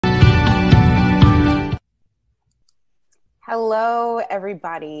Hello,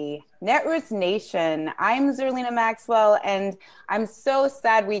 everybody. Netroots Nation. I'm Zerlina Maxwell, and I'm so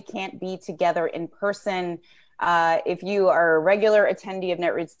sad we can't be together in person. If you are a regular attendee of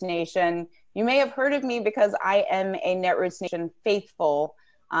Netroots Nation, you may have heard of me because I am a Netroots Nation faithful.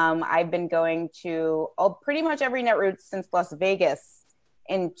 I've been going to pretty much every Netroots since Las Vegas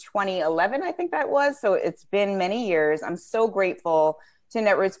in 2011, I think that was. So it's been many years. I'm so grateful to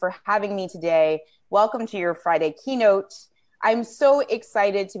Netroots for having me today. Welcome to your Friday keynote. I'm so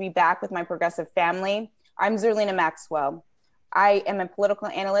excited to be back with my progressive family. I'm Zerlina Maxwell. I am a political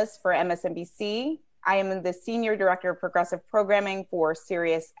analyst for MSNBC. I am the Senior Director of Progressive Programming for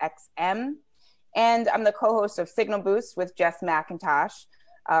SiriusXM. And I'm the co-host of Signal Boost with Jess McIntosh,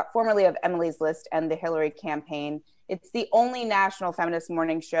 formerly of Emily's List and the Hillary Campaign. It's the only national feminist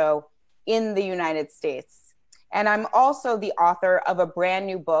morning show in the United States. And I'm also the author of a brand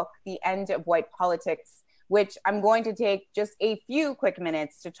new book, The End of White Politics, which I'm going to take just a few quick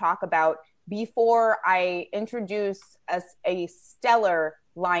minutes to talk about before I introduce a stellar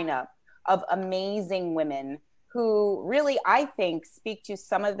lineup of amazing women who really, I think, speak to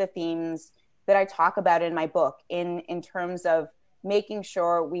some of the themes that I talk about in my book in terms of making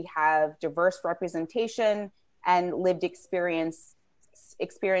sure we have diverse representation and lived experiences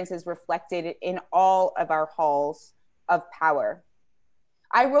reflected in all of our halls of power.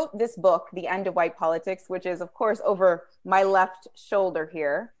 I wrote this book, The End of White Politics, which is, of course, over my left shoulder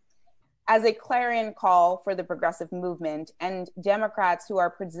here, as a clarion call for the progressive movement and Democrats who are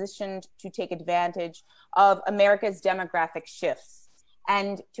positioned to take advantage of America's demographic shifts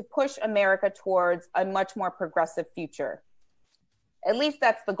and to push America towards a much more progressive future. At least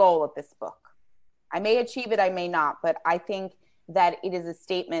that's the goal of this book. I may achieve it, I may not, but I think that it is a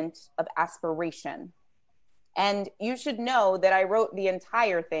statement of aspiration. And you should know that I wrote the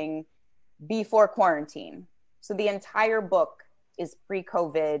entire thing before quarantine. So the entire book is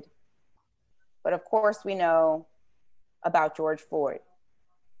pre-COVID. But of course, we know about George Floyd.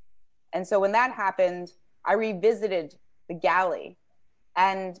 And so when that happened, I revisited the galley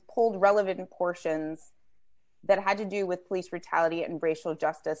and pulled relevant portions that had to do with police brutality and racial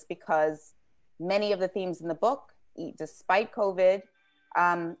justice, because many of the themes in the book, despite COVID,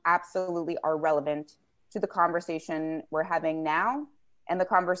 absolutely are relevant to the conversation we're having now and the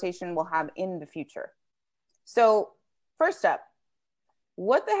conversation we'll have in the future. So first up,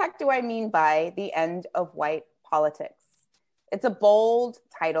 what the heck do I mean by the end of white politics? It's a bold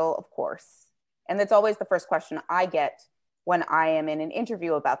title, of course, and that's always the first question I get when I am in an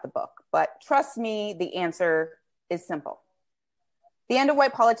interview about the book. But trust me, the answer is simple. The End of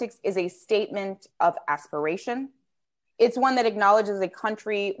White Politics is a statement of aspiration. It's one that acknowledges a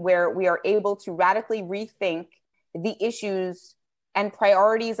country where we are able to radically rethink the issues and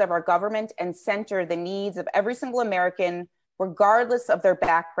priorities of our government and center the needs of every single American, regardless of their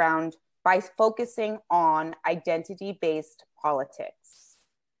background, by focusing on identity-based politics.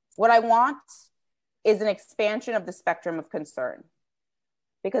 What I want is an expansion of the spectrum of concern,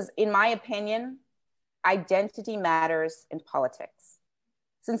 because in my opinion, identity matters in politics.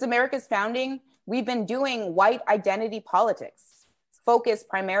 Since America's founding, we've been doing white identity politics, focused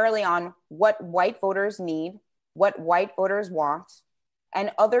primarily on what white voters need, what white voters want,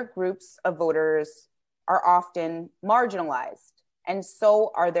 and other groups of voters are often marginalized, and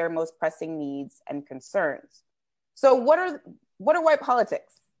so are their most pressing needs and concerns. So what are white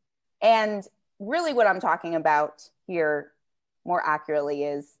politics? And really what I'm talking about here more accurately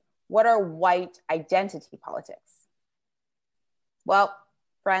is, what are white identity politics? Well,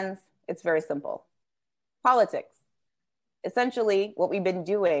 friends, it's very simple. Politics. Essentially, what we've been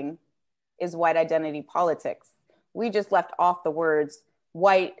doing is white identity politics. We just left off the words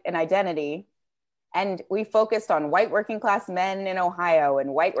white and identity, and we focused on white working class men in Ohio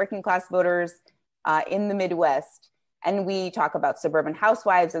and white working class voters in the Midwest. And we talk about suburban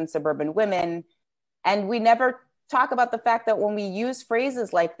housewives and suburban women. And we never talk about the fact that when we use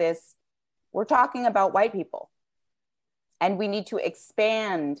phrases like this, we're talking about white people. And we need to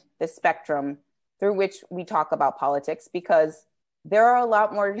expand the spectrum through which we talk about politics, because there are a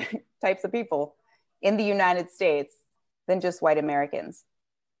lot more types of people in the United States than just white Americans.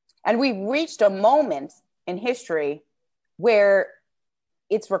 And we've reached a moment in history where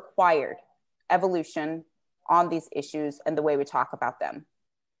it's required evolution on these issues and the way we talk about them,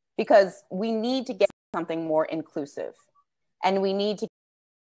 because we need to get something more inclusive, and we need to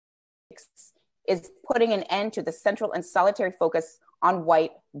is putting an end to the central and solitary focus on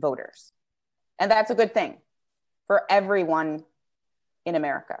white voters. And that's a good thing for everyone in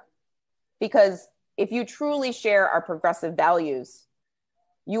America, because if you truly share our progressive values,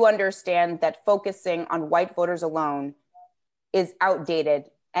 you understand that focusing on white voters alone is outdated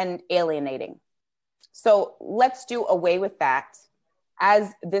and alienating. So let's do away with that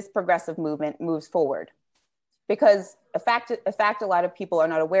as this progressive movement moves forward. Because a fact a lot of people are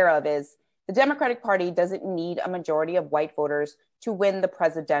not aware of is the Democratic Party doesn't need a majority of white voters to win the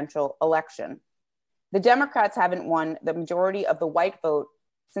presidential election. The Democrats haven't won the majority of the white vote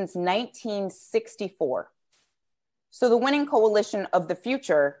since 1964. So the winning coalition of the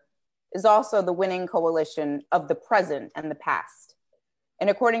future is also the winning coalition of the present and the past. And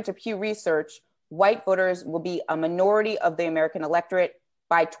according to Pew Research, white voters will be a minority of the American electorate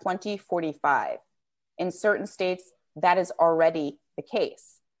by 2045. In certain states, that is already the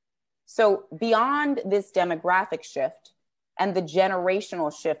case. So beyond this demographic shift and the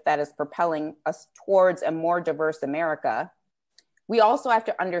generational shift that is propelling us towards a more diverse America, we also have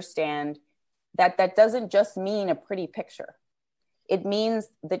to understand that that doesn't just mean a pretty picture. It means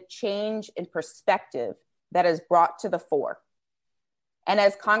the change in perspective that is brought to the fore. And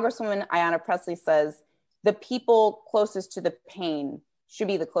as Congresswoman Ayanna Pressley says, the people closest to the pain should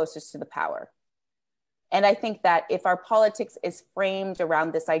be the closest to the power. And I think that if our politics is framed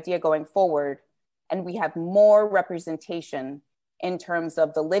around this idea going forward, and we have more representation in terms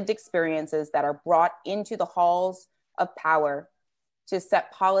of the lived experiences that are brought into the halls of power to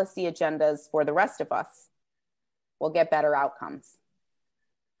set policy agendas for the rest of us, we'll get better outcomes.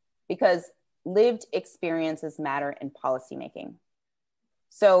 Because lived experiences matter in policymaking.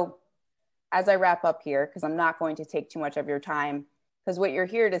 So as I wrap up here, because I'm not going to take too much of your time, because what you're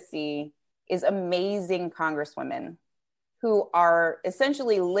here to see is amazing congresswomen who are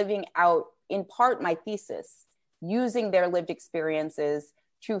essentially living out, in part, my thesis, using their lived experiences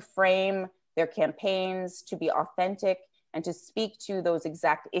to frame their campaigns, to be authentic, and to speak to those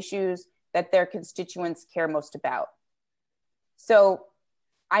exact issues that their constituents care most about. So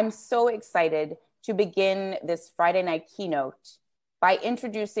I'm so excited to begin this Friday night keynote by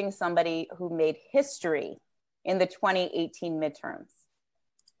introducing somebody who made history in the 2018 midterms.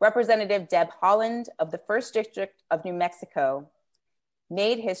 Representative Deb Haaland of the 1st District of New Mexico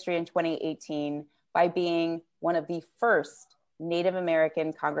made history in 2018 by being one of the first Native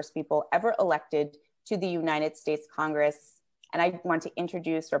American congresspeople ever elected to the United States Congress. And I want to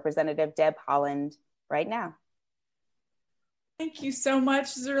introduce Representative Deb Haaland right now. Thank you so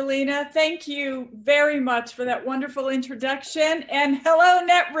much, Zerlina. Thank you very much for that wonderful introduction. And hello,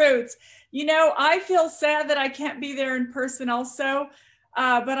 Netroots. You know, I feel sad that I can't be there in person also,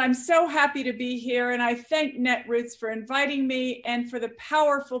 but I'm so happy to be here. And I thank Netroots for inviting me and for the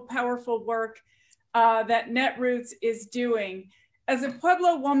powerful, powerful work that Netroots is doing. As a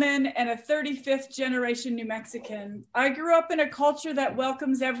Pueblo woman and a 35th generation New Mexican, I grew up in a culture that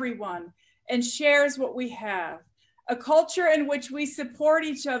welcomes everyone and shares what we have. A culture in which we support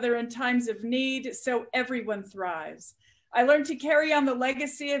each other in times of need so everyone thrives. I learned to carry on the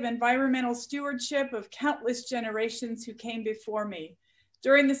legacy of environmental stewardship of countless generations who came before me.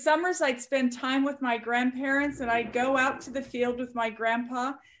 During the summers, I'd spend time with my grandparents and I'd go out to the field with my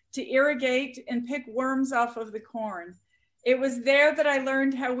grandpa to irrigate and pick worms off of the corn. It was there that I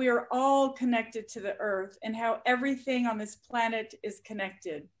learned how we are all connected to the earth and how everything on this planet is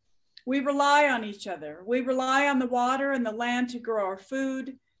connected. We rely on each other. We rely on the water and the land to grow our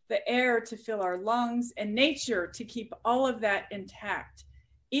food, the air to fill our lungs, and nature to keep all of that intact.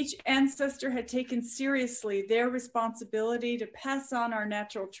 Each ancestor had taken seriously their responsibility to pass on our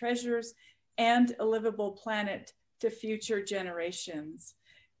natural treasures and a livable planet to future generations.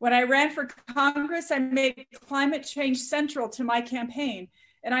 When I ran for Congress, I made climate change central to my campaign,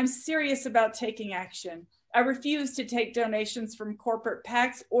 and I'm serious about taking action. I refuse to take donations from corporate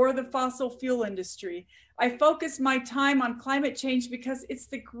PACs or the fossil fuel industry. I focus my time on climate change because it's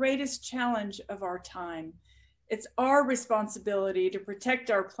the greatest challenge of our time. It's our responsibility to protect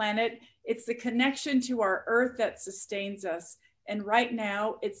our planet. It's the connection to our earth that sustains us. And right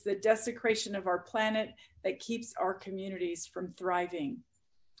now, it's the desecration of our planet that keeps our communities from thriving.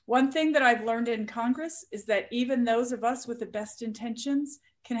 One thing that I've learned in Congress is that even those of us with the best intentions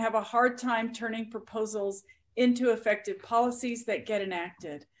can have a hard time turning proposals into effective policies that get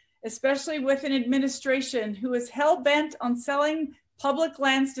enacted, especially with an administration who is hell-bent on selling public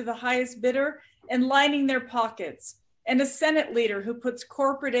lands to the highest bidder and lining their pockets, and a Senate leader who puts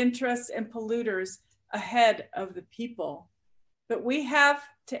corporate interests and polluters ahead of the people. But we have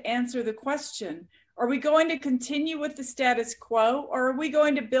to answer the question, are we going to continue with the status quo, or are we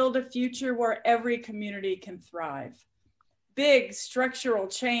going to build a future where every community can thrive? Big structural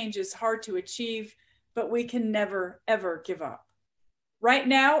change is hard to achieve, but we can never, ever give up. Right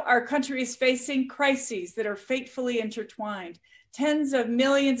now, our country is facing crises that are fatefully intertwined. Tens of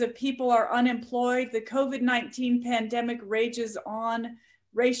millions of people are unemployed. The COVID-19 pandemic rages on.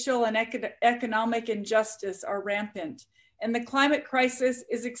 Racial and economic injustice are rampant. And the climate crisis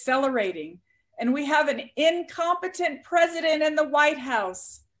is accelerating. And we have an incompetent president in the White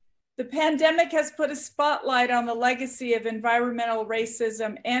House. The pandemic has put a spotlight on the legacy of environmental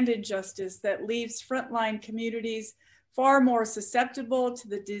racism and injustice that leaves frontline communities far more susceptible to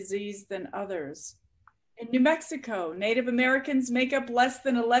the disease than others. In New Mexico, Native Americans make up less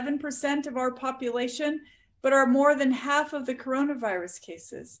than 11% of our population, but are more than half of the coronavirus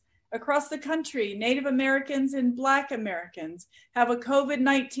cases. Across the country, Native Americans and Black Americans have a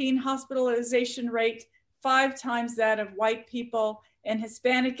COVID-19 hospitalization rate 5 times that of white people, and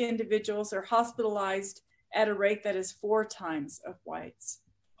Hispanic individuals are hospitalized at a rate that is 4 times of whites.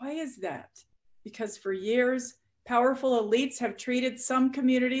 Why is that? Because for years, powerful elites have treated some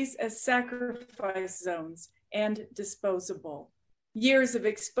communities as sacrifice zones and disposable. Years of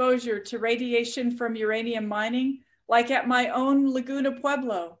exposure to radiation from uranium mining, like at my own Laguna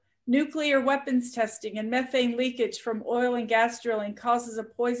Pueblo, nuclear weapons testing and methane leakage from oil and gas drilling causes a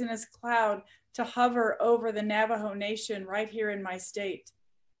poisonous cloud to hover over the Navajo Nation right here in my state.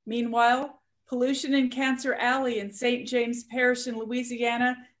 Meanwhile, pollution in Cancer Alley in St. James Parish in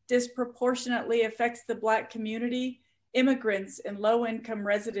Louisiana disproportionately affects the Black community. Immigrants and low-income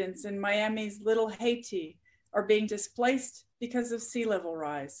residents in Miami's Little Haiti are being displaced because of sea level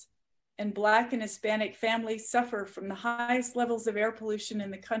rise. And Black and Hispanic families suffer from the highest levels of air pollution in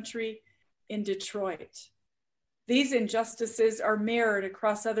the country in Detroit. These injustices are mirrored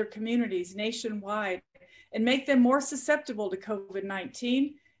across other communities nationwide and make them more susceptible to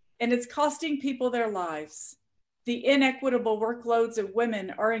COVID-19, and it's costing people their lives. The inequitable workloads of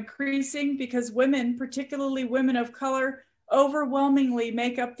women are increasing because women, particularly women of color, overwhelmingly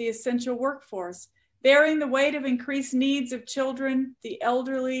make up the essential workforce, bearing the weight of increased needs of children, the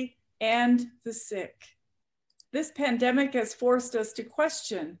elderly, and the sick. This pandemic has forced us to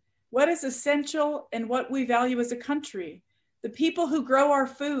question what is essential and what we value as a country. The people who grow our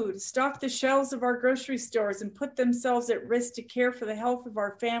food, stock the shelves of our grocery stores, and put themselves at risk to care for the health of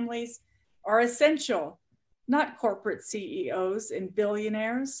our families are essential, not corporate CEOs and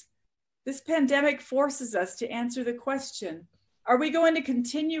billionaires. This pandemic forces us to answer the question, are we going to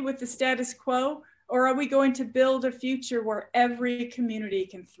continue with the status quo, or are we going to build a future where every community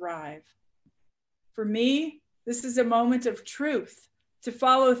can thrive? For me, this is a moment of truth, to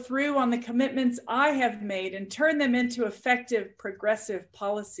follow through on the commitments I have made and turn them into effective progressive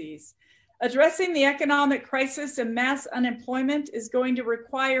policies. Addressing the economic crisis and mass unemployment is going to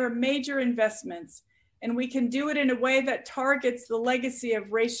require major investments, and we can do it in a way that targets the legacy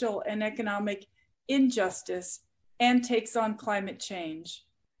of racial and economic injustice and takes on climate change.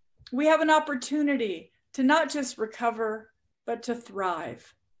 We have an opportunity to not just recover, but to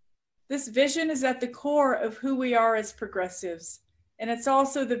thrive. This vision is at the core of who we are as progressives. And it's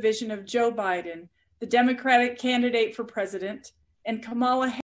also the vision of Joe Biden, the Democratic candidate for president, and Kamala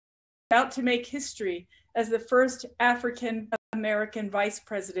Harris, about to make history as the first African-American vice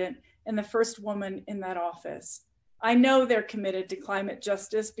president and the first woman in that office. I know they're committed to climate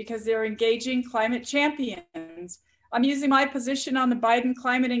justice because they're engaging climate champions. I'm using my position on the Biden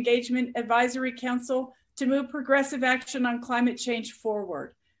Climate Engagement Advisory Council to move progressive action on climate change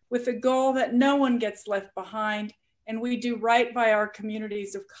forward, with the goal that no one gets left behind and we do right by our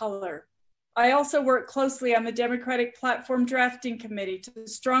communities of color. I also work closely on the Democratic Platform Drafting Committee to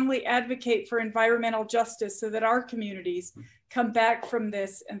strongly advocate for environmental justice so that our communities come back from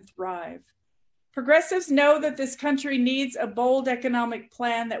this and thrive. Progressives know that this country needs a bold economic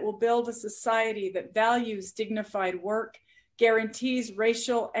plan that will build a society that values dignified work, guarantees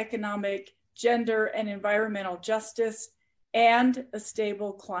racial, economic, gender, and environmental justice, and a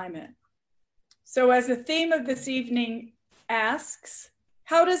stable climate. So as the theme of this evening asks,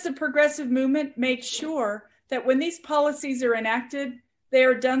 how does the progressive movement make sure that when these policies are enacted, they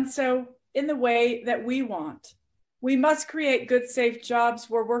are done so in the way that we want? We must create good, safe jobs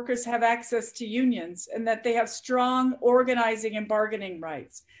where workers have access to unions and that they have strong organizing and bargaining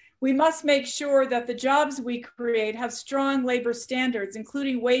rights. We must make sure that the jobs we create have strong labor standards,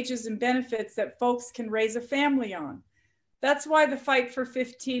 including wages and benefits that folks can raise a family on. That's why the fight for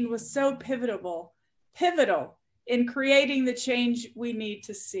 15 was so pivotal in creating the change we need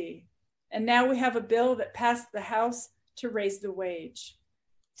to see. And now we have a bill that passed the House to raise the wage.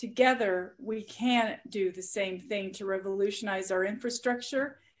 Together, we can do the same thing to revolutionize our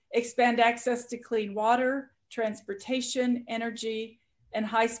infrastructure, expand access to clean water, transportation, energy, and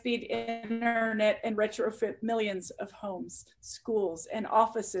high-speed internet, and retrofit millions of homes, schools, and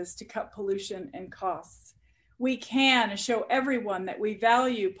offices to cut pollution and costs. We can show everyone that we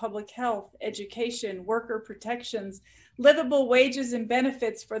value public health, education, worker protections, livable wages and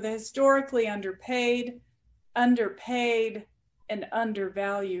benefits for the historically underpaid, and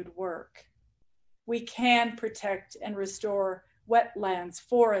undervalued work. We can protect and restore wetlands,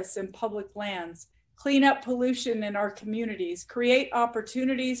 forests, and public lands, clean up pollution in our communities, create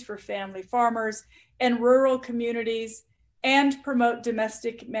opportunities for family farmers and rural communities, and promote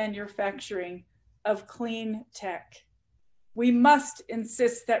domestic manufacturing of clean tech. We must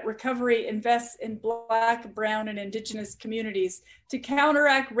insist that recovery invests in Black, Brown, and Indigenous communities to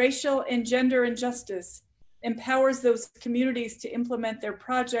counteract racial and gender injustice, empowers those communities to implement their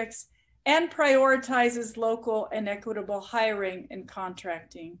projects, and prioritizes local and equitable hiring and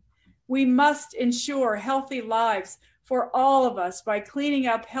contracting. We must ensure healthy lives for all of us by cleaning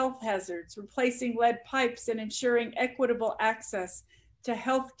up health hazards, replacing lead pipes, and ensuring equitable access to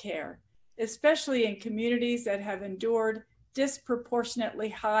health care, especially in communities that have endured disproportionately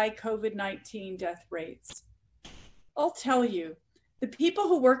high COVID-19 death rates. I'll tell you, the people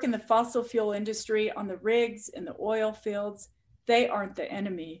who work in the fossil fuel industry on the rigs in the oil fields, they aren't the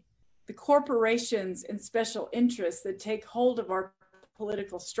enemy. The corporations and special interests that take hold of our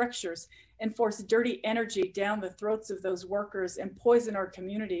political structures and force dirty energy down the throats of those workers and poison our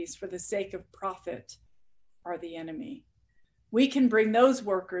communities for the sake of profit are the enemy. We can bring those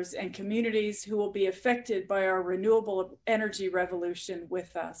workers and communities who will be affected by our renewable energy revolution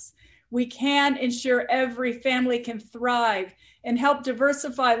with us. We can ensure every family can thrive and help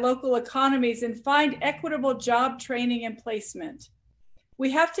diversify local economies and find equitable job training and placement.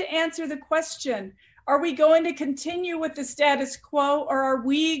 We have to answer the question, are we going to continue with the status quo, or are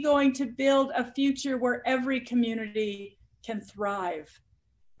we going to build a future where every community can thrive?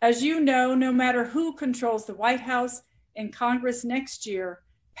 As you know, no matter who controls the White House and Congress next year,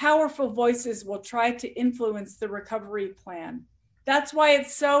 powerful voices will try to influence the recovery plan. That's why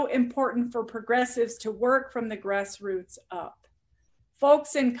it's so important for progressives to work from the grassroots up.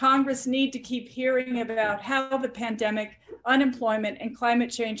 Folks in Congress need to keep hearing about how the pandemic, unemployment, and climate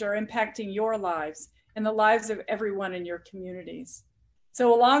change are impacting your lives and the lives of everyone in your communities.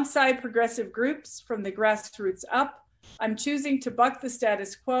 So alongside progressive groups from the grassroots up, I'm choosing to buck the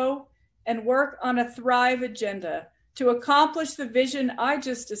status quo and work on a Thrive agenda to accomplish the vision I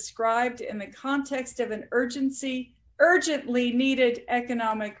just described in the context of an urgently needed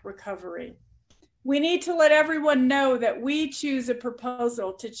economic recovery. We need to let everyone know that we choose a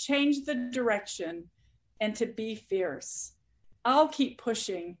proposal to change the direction and to be fierce. I'll keep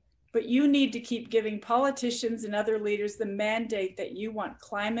pushing, but you need to keep giving politicians and other leaders the mandate that you want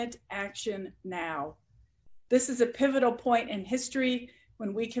climate action now. This is a pivotal point in history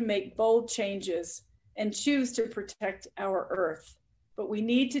when we can make bold changes and choose to protect our Earth, but we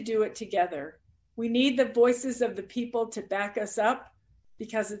need to do it together. We need the voices of the people to back us up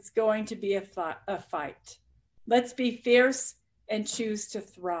because it's going to be a fight. Let's be fierce and choose to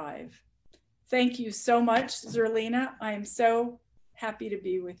thrive. Thank you so much, Zerlina. I am so happy to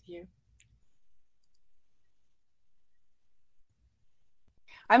be with you.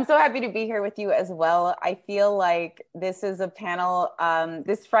 I'm so happy to be here with you as well. I feel like this is a panel,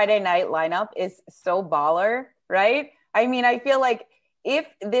 this Friday night lineup is so baller, right? I mean, I feel like if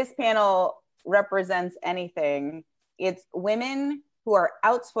this panel represents anything, it's women who are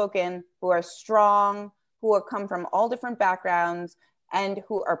outspoken, who are strong, who have come from all different backgrounds, and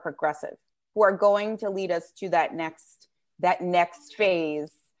who are progressive, who are going to lead us to that next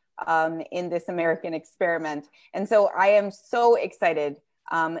phase in this American experiment. And so I am so excited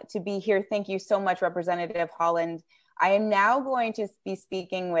to be here. Thank you so much, Representative Holland. I am now going to be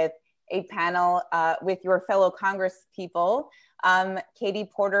speaking with a panel with your fellow Congress people, Katie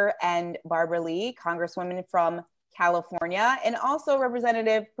Porter and Barbara Lee, Congresswomen from California, and also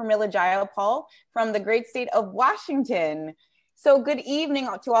Representative Pramila Jayapal from the great state of Washington. So good evening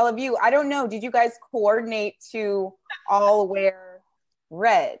to all of you. I don't know, did you guys coordinate to all wear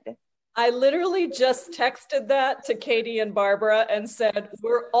red? I literally just texted that to Katie and Barbara and said,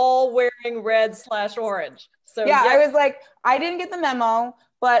 we're all wearing red/orange. So yeah, I was like, I didn't get the memo,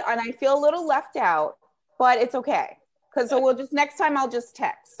 and I feel a little left out, but it's okay. So we'll just, next time I'll just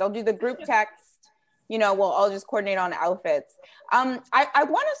text. I'll do the group text, I'll just coordinate on outfits. I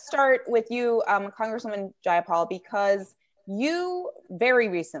want to start with you, Congresswoman Jayapal, because you very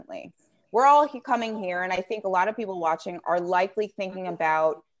recently, we're all coming here, and I think a lot of people watching are likely thinking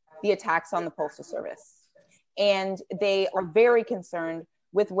about the attacks on the Postal Service. And they are very concerned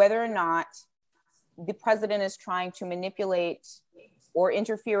with whether or not the president is trying to manipulate or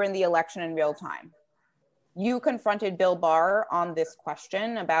interfere in the election in real time. You confronted Bill Barr on this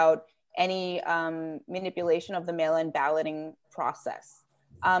question about any manipulation of the mail-in balloting process.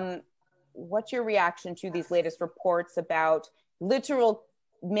 What's your reaction to these latest reports about literal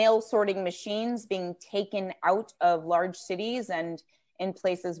mail sorting machines being taken out of large cities and in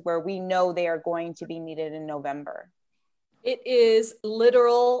places where we know they are going to be needed in November? It is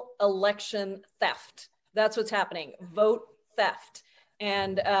literal election theft. That's what's happening, vote theft.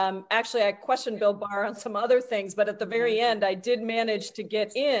 And actually, I questioned Bill Barr on some other things, but at the very end, I did manage to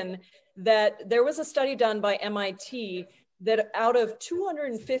get in that there was a study done by MIT that out of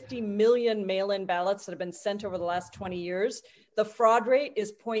 250 million mail-in ballots that have been sent over the last 20 years, the fraud rate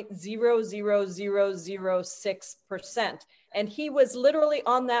is 0.00006%. And he was literally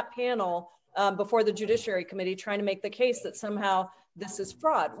on that panel before the Judiciary Committee trying to make the case that somehow this is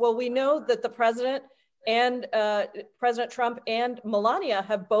fraud. Well, we know that the president and President Trump and Melania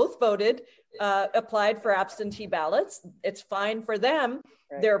have both voted, applied for absentee ballots. It's fine for them.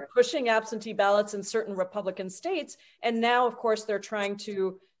 Right. They're pushing absentee ballots in certain Republican states. And now, of course, they're trying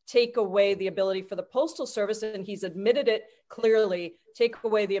to take away the ability for the Postal Service, and he's admitted it clearly, take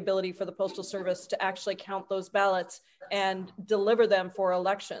away the ability for the Postal Service to actually count those ballots and deliver them for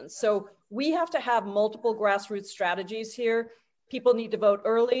elections. So we have to have multiple grassroots strategies here. People need to vote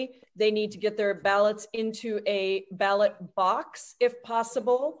early. They need to get their ballots into a ballot box if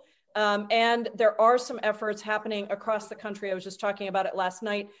possible. And there are some efforts happening across the country. I was just talking about it last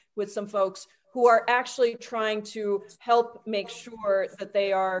night with some folks who are actually trying to help make sure that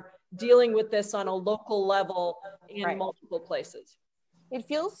they are dealing with this on a local level in multiple places. It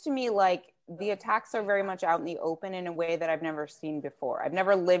feels to me like the attacks are very much out in the open in a way that I've never seen before. I've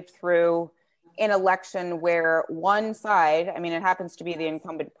never lived through an election where one side, I mean, it happens to be the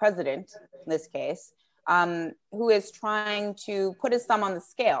incumbent president in this case, who is trying to put his thumb on the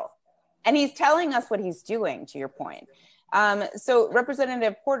scale. And he's telling us what he's doing, to your point. So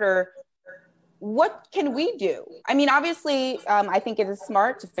Representative Porter, what can we do? I mean, obviously, I think it is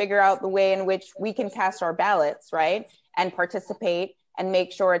smart to figure out the way in which we can cast our ballots, right? And participate and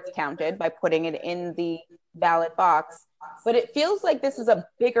make sure it's counted by putting it in the ballot box. But it feels like this is a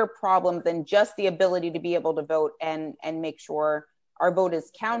bigger problem than just the ability to be able to vote and make sure our vote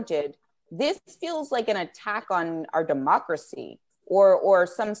is counted. This feels like an attack on our democracy or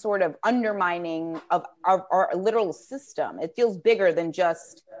some sort of undermining of our literal system. It feels bigger than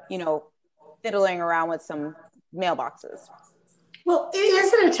just, fiddling around with some mailboxes. Well, it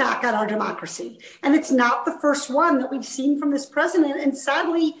is an attack on our democracy. And it's not the first one that we've seen from this president. And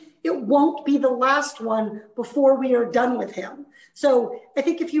sadly, it won't be the last one before we are done with him. So I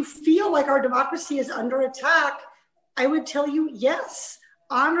think if you feel like our democracy is under attack, I would tell you, yes,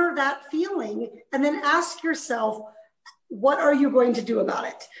 honor that feeling and then ask yourself, what are you going to do about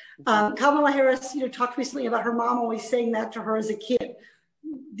it? Kamala Harris, talked recently about her mom always saying that to her as a kid.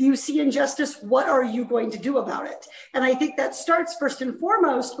 Do you see injustice? What are you going to do about it? And I think that starts first and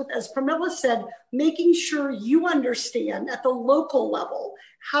foremost with, as Pramila said, making sure you understand at the local level,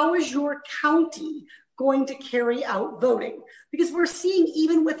 how is your county going to carry out voting? Because we're seeing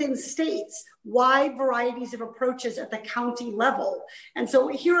even within states, wide varieties of approaches at the county level. And so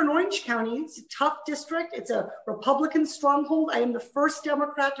here in Orange County, it's a tough district. It's a Republican stronghold. I am the first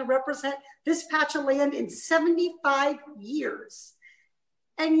Democrat to represent this patch of land in 75 years.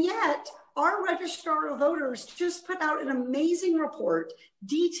 And yet, our registrar of voters just put out an amazing report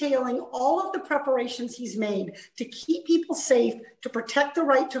detailing all of the preparations he's made to keep people safe, to protect the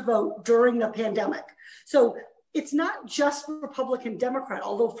right to vote during the pandemic. So it's not just Republican, Democrat,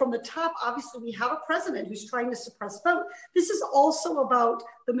 although from the top, obviously, we have a president who's trying to suppress vote. This is also about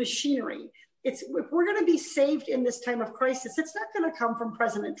the machinery. If we're going to be saved in this time of crisis, it's not going to come from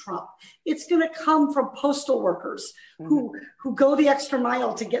President Trump. It's going to come from postal workers who go the extra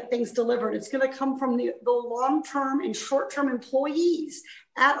mile to get things delivered. It's going to come from the long-term and short-term employees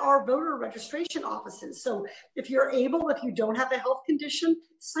at our voter registration offices. So if you're able, if you don't have a health condition,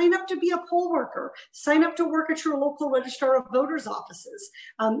 sign up to be a poll worker. Sign up to work at your local registrar of voters offices.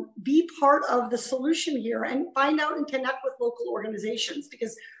 Be part of the solution here and find out and connect with local organizations,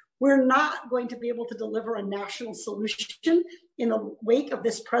 because we're not going to be able to deliver a national solution in the wake of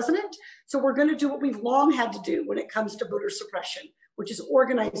this president. So we're going to do what we've long had to do when it comes to voter suppression, which is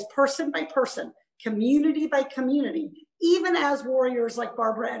organize person by person, community by community, even as warriors like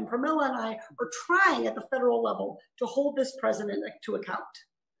Barbara and Pramila and I are trying at the federal level to hold this president to account.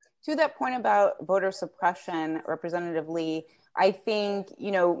 To that point about voter suppression, Representative Lee, I think,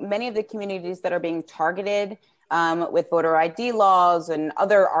 many of the communities that are being targeted with voter ID laws and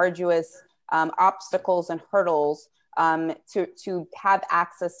other arduous obstacles and hurdles to have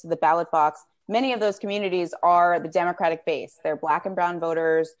access to the ballot box. Many of those communities are the Democratic base. They're Black and brown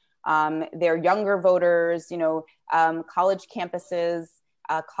voters. They're younger voters, college campuses,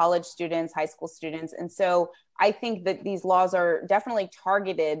 college students, high school students. And so I think that these laws are definitely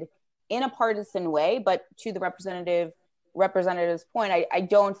targeted in a partisan way, but to the representative's point, I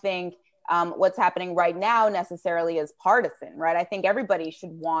don't think what's happening right now necessarily is partisan, right? I think everybody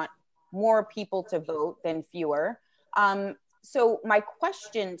should want more people to vote than fewer. So my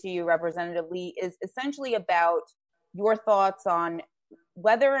question to you, Representative Lee, is essentially about your thoughts on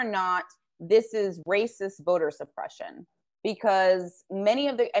whether or not this is racist voter suppression. Because many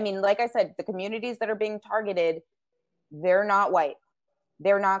of like I said, the communities that are being targeted, they're not white,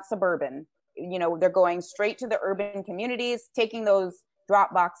 they're not suburban. They're going straight to the urban communities, taking those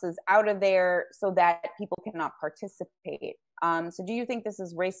drop boxes out of there so that people cannot participate. So do you think this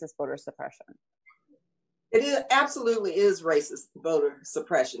is racist voter suppression? It absolutely is racist voter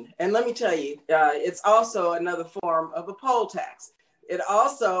suppression. And let me tell you, it's also another form of a poll tax. It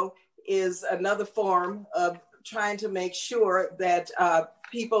also is another form of trying to make sure that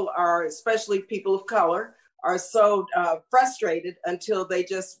people are, especially people of color, are so frustrated until they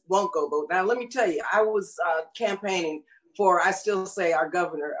just won't go vote. Now, let me tell you, I was campaigning for, I still say, our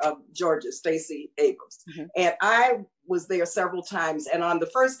governor of Georgia, Stacey Abrams. Mm-hmm. And I was there several times. And on the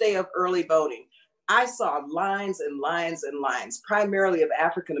first day of early voting, I saw lines and lines and lines, primarily of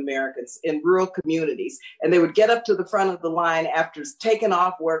African Americans in rural communities. And they would get up to the front of the line after taking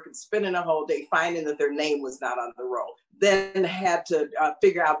off work and spending a whole day finding that their name was not on the roll. Then had to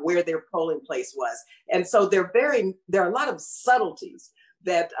figure out where their polling place was. And so there are a lot of subtleties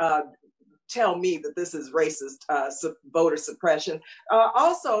that tell me that this is racist voter suppression.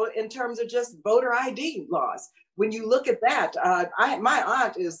 Also, in terms of just voter ID laws. When you look at that, my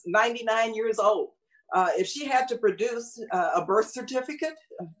aunt is 99 years old. If she had to produce a birth certificate,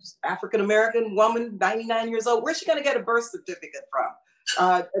 African-American woman, 99 years old, where's she going to get a birth certificate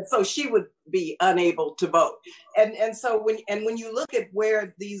from? And so she would be unable to vote. And so when you look at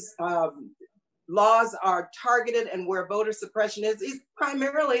where these laws are targeted and where voter suppression is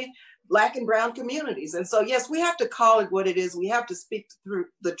primarily Black and brown communities. And so, yes, we have to call it what it is. We have to speak through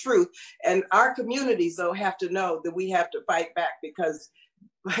the truth. And our communities, though, have to know that we have to fight back, because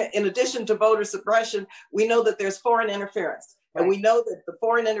in addition to voter suppression, we know that there's foreign interference. Right. And we know that the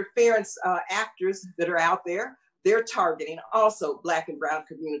foreign interference actors that are out there, they're targeting also Black and brown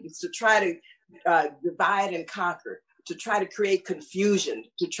communities to try to divide and conquer, to try to create confusion,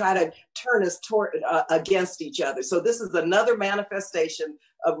 to try to turn us against each other. So this is another manifestation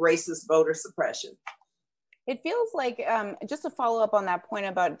of racist voter suppression. It feels like, just to follow up on that point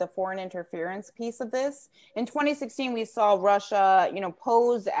about the foreign interference piece of this, in 2016, we saw Russia,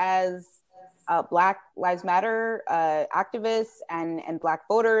 pose as Black Lives Matter activists and Black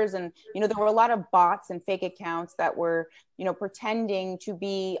voters. And, there were a lot of bots and fake accounts that were, pretending to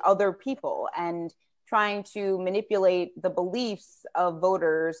be other people and trying to manipulate the beliefs of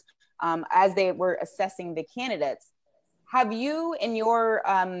voters as they were assessing the candidates. Have you, in your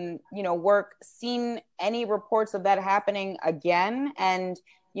work, seen any reports of that happening again? And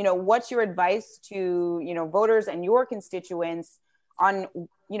what's your advice to voters and your constituents on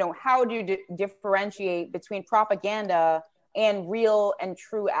how do you differentiate between propaganda and real and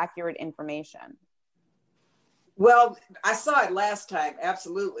true accurate information? Well, I saw it last time,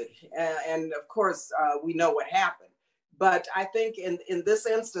 absolutely, and of course we know what happened. But I think in this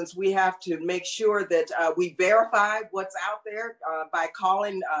instance, we have to make sure that we verify what's out there by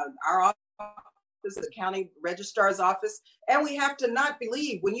calling our office, the county registrar's office. And we have to not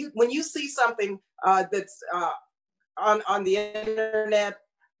believe when you see something that's on the internet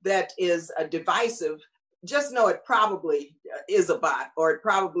that is divisive, just know it probably is a bot, or it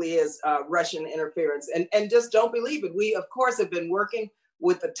probably is Russian interference. And just don't believe it. We, of course, have been working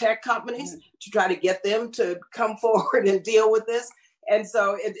with the tech companies to try to get them to come forward and deal with this. And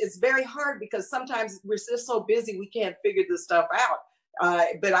so it's very hard, because sometimes we're just so busy we can't figure this stuff out.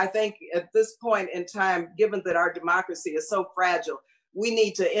 But I think at this point in time, given that our democracy is so fragile, we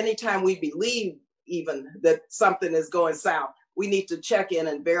need to, anytime we believe even that something is going south, we need to check in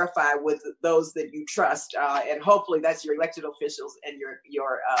and verify with those that you trust. And hopefully that's your elected officials and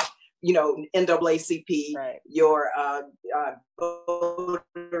your NAACP, right, your voter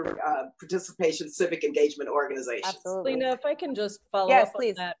participation civic engagement organizations. Absolutely. Lena, if I can just follow up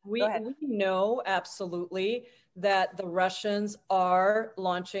on that. We know absolutely that the Russians are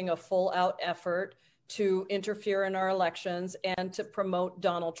launching a full out effort to interfere in our elections and to promote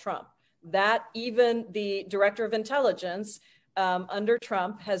Donald Trump. That even the director of intelligence under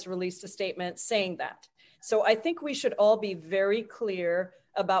Trump has released a statement saying that. So I think we should all be very clear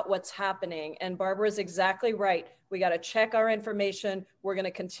about what's happening. And Barbara is exactly right. We got to check our information. We're going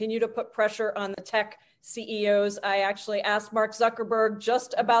to continue to put pressure on the tech CEOs. I actually asked Mark Zuckerberg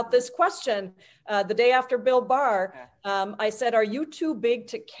just about this question the day after Bill Barr. I said, are you too big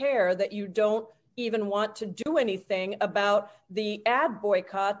to care that you don't even want to do anything about the ad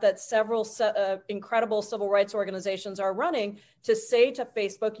boycott that several incredible civil rights organizations are running to say to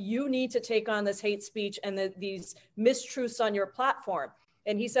Facebook, you need to take on this hate speech and these mistruths on your platform?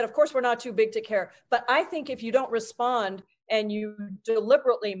 And he said, of course, we're not too big to care. But I think if you don't respond and you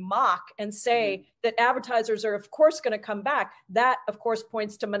deliberately mock and say that advertisers are, of course, going to come back, that, of course,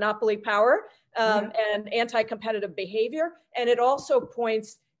 points to monopoly power and anti-competitive behavior. And it also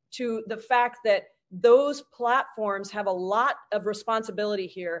points to the fact that those platforms have a lot of responsibility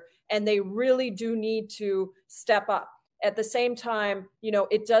here, and they really do need to step up. At the same time, you know,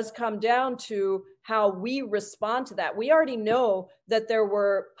 it does come down to how we respond to that. We already know that there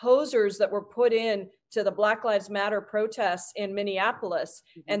were posers that were put in to the Black Lives Matter protests in Minneapolis,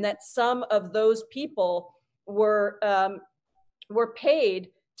 and that some of those people were paid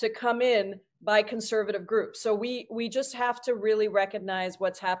to come in by conservative groups. So we just have to really recognize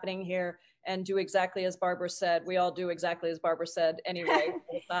what's happening here and do exactly as Barbara said. We all do exactly as Barbara said anyway all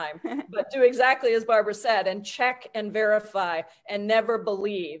the time, but do exactly as Barbara said and check and verify and never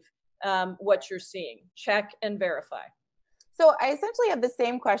believe what you're seeing. Check and verify. So I essentially have the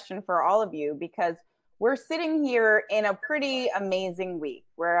same question for all of you, because we're sitting here in a pretty amazing week.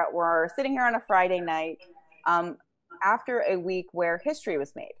 We're sitting here on a Friday night after a week where history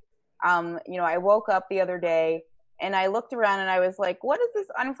was made. You know, I woke up the other day and I looked around and I was like, what is this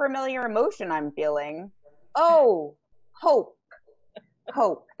unfamiliar emotion I'm feeling? Oh, hope.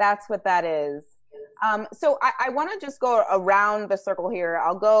 Hope. That's what that is. So I want to just go around the circle here.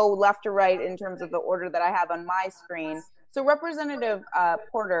 I'll go left to right in terms of the order that I have on my screen. So Representative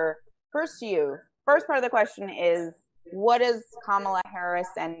Porter, first to you. First part of the question is, what does Kamala Harris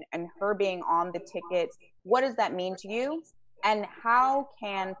and her being on the ticket, what does that mean to you? And how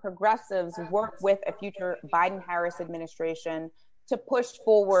can progressives work with a future Biden-Harris administration to push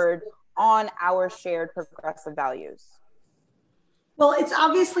forward on our shared progressive values? Well, it's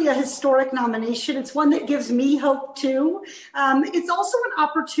obviously a historic nomination. It's one that gives me hope too. It's also an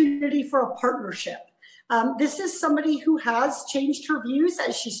opportunity for a partnership. This is somebody who has changed her views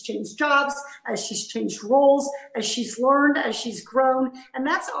as she's changed jobs, as she's changed roles, as she's learned, as she's grown. And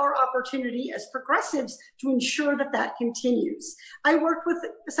that's our opportunity as progressives to ensure that that continues. I worked with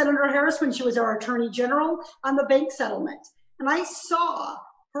Senator Harris when she was our Attorney General on the bank settlement. And I saw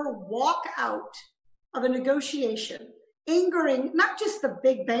her walk out of a negotiation, angering not just the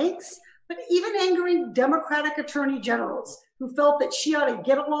big banks, but even angering Democratic attorney generals who felt that she ought to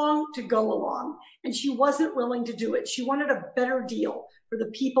get along to go along. And she wasn't willing to do it. She wanted a better deal for the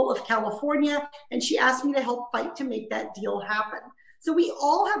people of California. And she asked me to help fight to make that deal happen. So we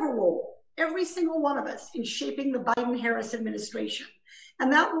all have a role, every single one of us, in shaping the Biden-Harris administration.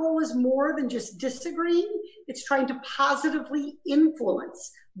 And that role is more than just disagreeing. It's trying to positively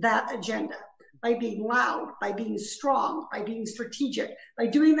influence that agenda by being loud, by being strong, by being strategic, by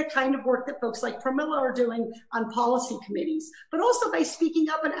doing the kind of work that folks like Pramila are doing on policy committees, but also by speaking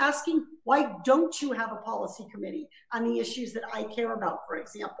up and asking, why don't you have a policy committee on the issues that I care about, for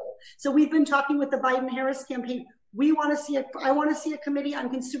example? So we've been talking with the Biden-Harris campaign. I want to see a committee on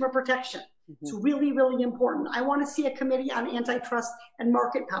consumer protection. It's really, really important. I want to see a committee on antitrust and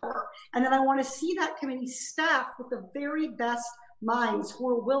market power. And then I want to see that committee staffed with the very best minds who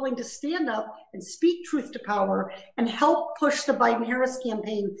are willing to stand up and speak truth to power and help push the Biden-Harris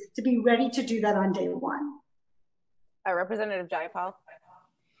campaign to be ready to do that on day one. Representative Jayapal.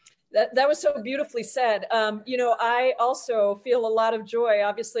 That was so beautifully said. You know, I also feel a lot of joy.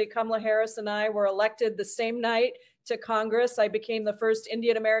 Obviously, Kamala Harris and I were elected the same night to Congress. I became the first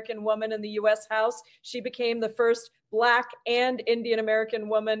Indian American woman in the U.S. House. She became the first Black and Indian American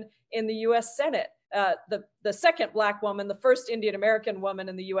woman in the U.S. Senate. The second Black woman, the first Indian American woman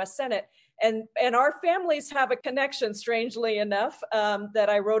in the U.S. Senate. And our families have a connection, strangely enough, that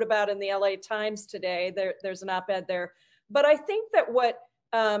I wrote about in the LA Times today. There's an op-ed there. But I think that what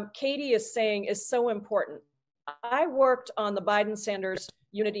Katie is saying is so important. I worked on the Biden-Sanders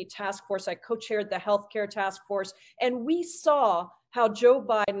Unity Task Force. I co-chaired the Healthcare Task Force, and we saw how Joe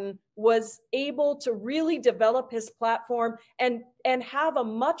Biden was able to really develop his platform and have a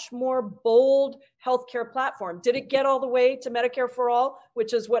much more bold healthcare platform. Did it get all the way to Medicare for all,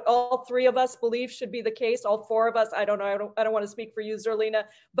 which is what all three of us believe should be the case? All four of us, I don't know, I don't want to speak for you, Zerlina,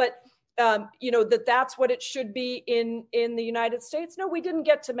 but that's what it should be in the United States. No, we didn't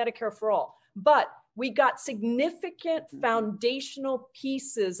get to Medicare for all, but we got significant foundational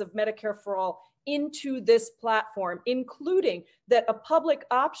pieces of Medicare for all into this platform, including that a public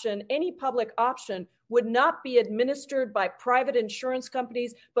option, any public option, would not be administered by private insurance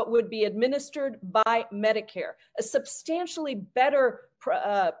companies, but would be administered by Medicare. A substantially better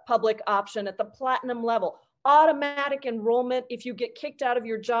public option at the platinum level. Automatic enrollment. If you get kicked out of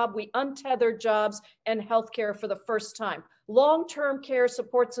your job, we untether jobs and healthcare for the first time. Long-term care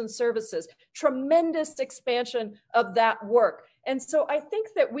supports and services, tremendous expansion of that work. And so I think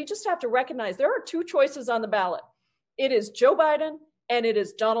that we just have to recognize there are two choices on the ballot. It is Joe Biden and it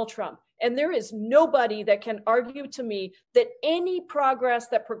is Donald Trump. And there is nobody that can argue to me that any progress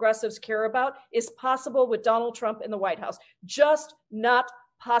that progressives care about is possible with Donald Trump in the White House. Just not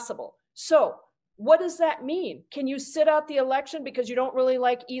possible. So what does that mean? Can you sit out the election because you don't really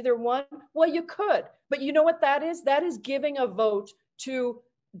like either one? Well, you could, but you know what that is? That is giving a vote to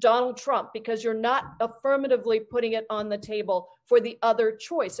Donald Trump because you're not affirmatively putting it on the table for the other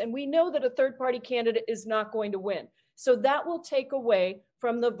choice. And we know that a third party candidate is not going to win. So that will take away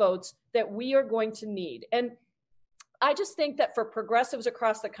from the votes that we are going to need. And I just think that for progressives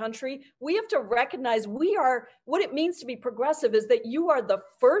across the country, we have to recognize what it means to be progressive is that you are the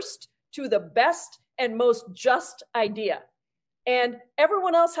first to the best and most just idea. And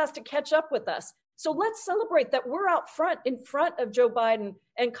everyone else has to catch up with us. So let's celebrate that we're out front in front of Joe Biden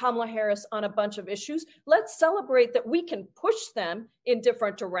and Kamala Harris on a bunch of issues. Let's celebrate that we can push them in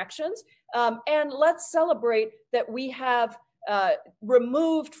different directions. And let's celebrate that we have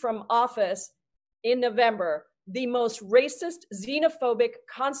removed from office in November the most racist, xenophobic,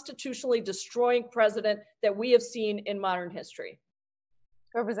 constitutionally destroying president that we have seen in modern history.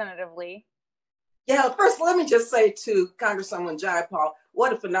 Representative Lee. Yeah, first, let me just say to Congresswoman Jayapal,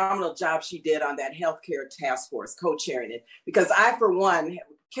 what a phenomenal job she did on that healthcare task force, co-chairing it. Because I, for one,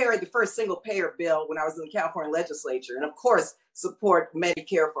 carried the first single payer bill when I was in the California legislature, and of course, support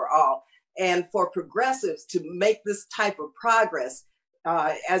Medicare for all. And for progressives to make this type of progress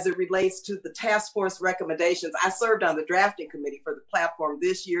as it relates to the task force recommendations, I served on the drafting committee for the platform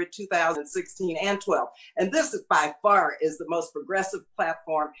this year, 2016 and 12. And this is by far is the most progressive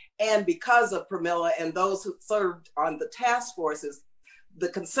platform. And because of Pramila and those who served on the task forces, the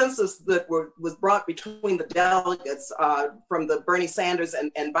consensus that was brought between the delegates from the Bernie Sanders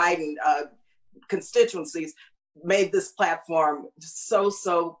and Biden constituencies made this platform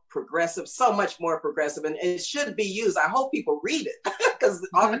so progressive, so much more progressive, and it should be used. I hope people read it because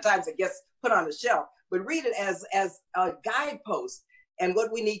oftentimes it gets put on the shelf, but read it as a guidepost and what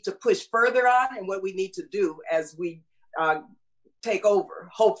we need to push further on and what we need to do as we take over,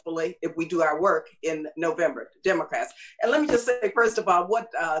 hopefully, if we do our work in November, Democrats. And let me just say, first of all, what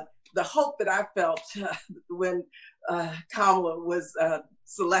the hope that I felt when Kamala was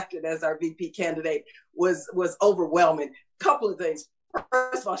selected as our VP candidate was overwhelming. Couple of things.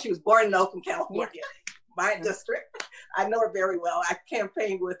 First of all, she was born in Oakland, California, my district. I know her very well. I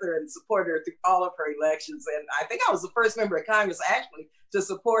campaigned with her and supported her through all of her elections. And I think I was the first member of Congress actually to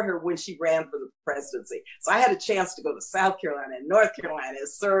support her when she ran for the presidency. So I had a chance to go to South Carolina and North Carolina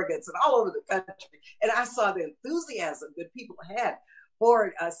as surrogates and all over the country. And I saw the enthusiasm that people had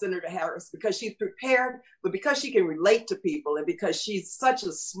for Senator Harris because she's prepared, but because she can relate to people and because she's such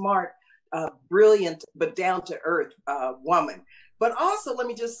a smart, brilliant, but down-to-earth woman. But also, let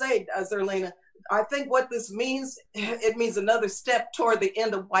me just say, Zerlina, I think what this means, it means another step toward the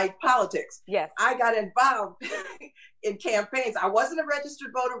end of white politics. Yes. I got involved in campaigns. I wasn't a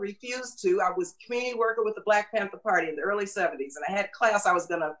registered voter, refused to. I was a community worker with the Black Panther Party in the early 70s, and I had class I was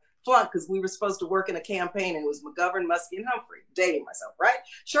going to flunk because we were supposed to work in a campaign, and it was McGovern, Muskie, and Humphrey, dating myself, right?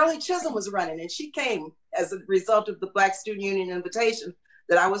 Shirley Chisholm was running, and she came as a result of the Black Student Union invitation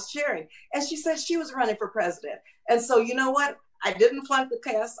that I was chairing. And she said she was running for president. And so, you know what? I didn't flunk the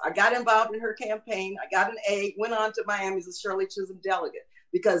test. I got involved in her campaign. I got an A, went on to Miami as a Shirley Chisholm delegate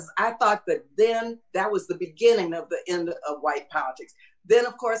because I thought that then that was the beginning of the end of white politics. Then,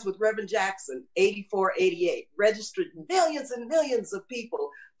 of course, with Reverend Jackson, 84, 88, registered millions and millions of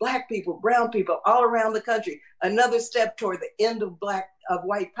people, Black people, brown people, all around the country. Another step toward the end of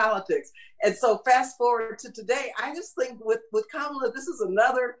white politics. And so fast forward to today, I just think with Kamala, this is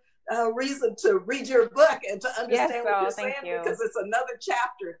another reason to read your book and to understand what you're saying, because it's another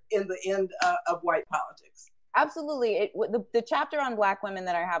chapter in the end of white politics. Absolutely. The chapter on Black women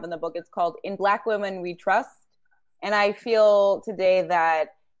that I have in the book, it's called In Black Women We Trust. And I feel today that,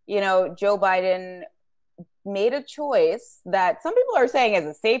 you know, Joe Biden made a choice that some people are saying is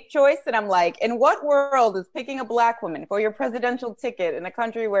a safe choice. And I'm like, in what world is picking a Black woman for your presidential ticket in a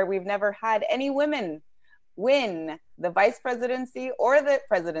country where we've never had any women win the vice presidency or the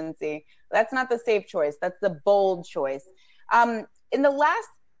presidency? That's not the safe choice. That's the bold choice. In the last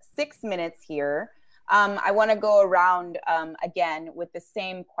 6 minutes here, I want to go around again with the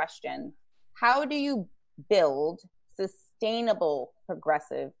same question. How do you build sustainable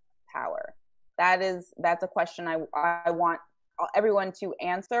progressive power? That's a question I want everyone to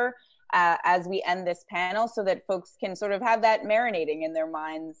answer as we end this panel, so that folks can sort of have that marinating in their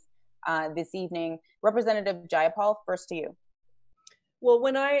minds this evening. Representative Jayapal, first to you. Well,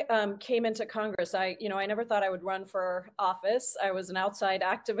 when I came into Congress, I never thought I would run for office. I was an outside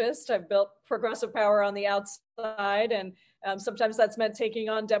activist. I've built progressive power on the outside, and sometimes that's meant taking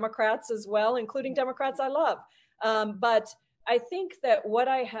on Democrats as well, including Democrats I love. But I think that what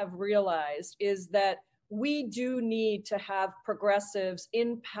I have realized is that we do need to have progressives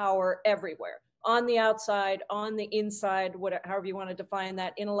in power everywhere, on the outside, on the inside, however you want to define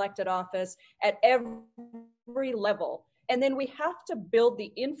that, in elected office, at every level. And then we have to build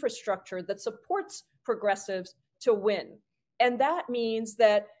the infrastructure that supports progressives to win. And that means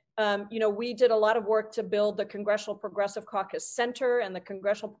that, we did a lot of work to build the Congressional Progressive Caucus Center and the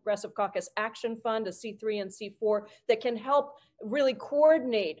Congressional Progressive Caucus Action Fund, a C3 and C4, that can help really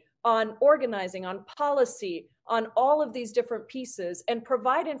coordinate on organizing, on policy, on all of these different pieces, and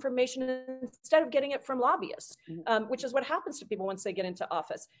provide information instead of getting it from lobbyists, which is what happens to people once they get into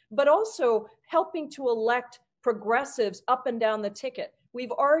office, but also helping to elect progressives up and down the ticket.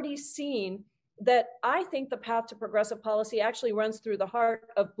 We've already seen that I think the path to progressive policy actually runs through the heart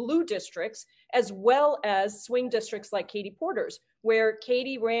of blue districts, as well as swing districts like Katie Porter's, where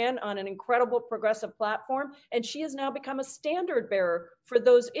Katie ran on an incredible progressive platform, and she has now become a standard bearer for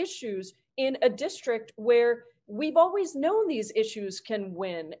those issues in a district where we've always known these issues can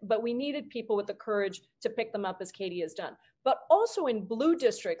win, but we needed people with the courage to pick them up, as Katie has done. But also in blue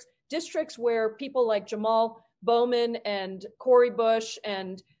districts, districts where people like Jamal Bowman and Cori Bush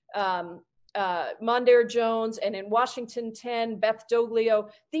and Mondaire Jones, and in Washington 10, Beth Doglio,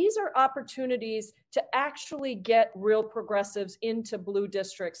 these are opportunities to actually get real progressives into blue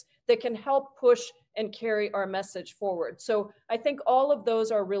districts that can help push and carry our message forward. So I think all of those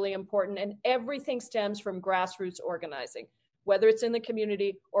are really important, and everything stems from grassroots organizing, whether it's in the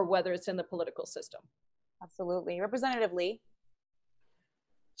community or whether it's in the political system. Absolutely. Representative Lee.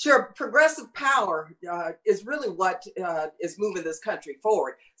 Sure, progressive power is really what is moving this country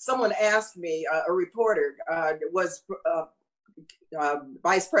forward. Someone asked me, a reporter, was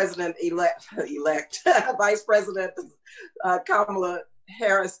Vice President-elect Vice President Kamala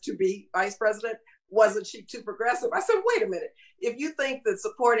Harris to be vice president? Wasn't she too progressive? I said, wait a minute. If you think that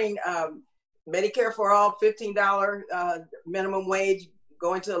supporting Medicare for all, $15 minimum wage,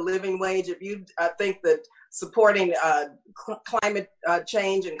 going to a living wage, if you think that supporting climate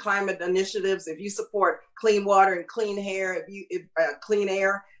change and climate initiatives, if you support clean water and clean air, clean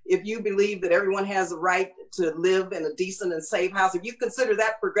air, if you believe that everyone has a right to live in a decent and safe house, if you consider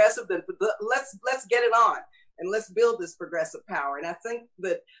that progressive, then let's get it on and let's build this progressive power. And I think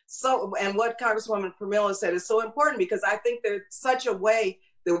that and what Congresswoman Pramila said is so important, because I think there's such a way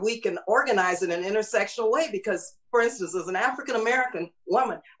that we can organize in an intersectional way. Because, for instance, as an African-American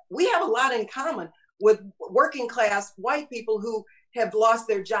woman, we have a lot in common with working class white people who have lost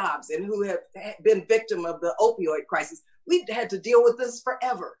their jobs and who have been victim of the opioid crisis. We've had to deal with this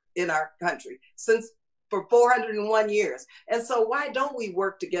forever in our country, for 401 years. And so why don't we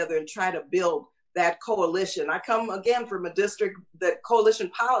work together and try to build that coalition? I come again from a district that coalition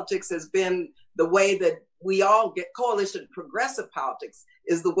politics has been the way that we all get. Coalition progressive politics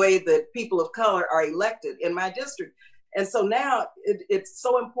is the way that people of color are elected in my district. And so now it's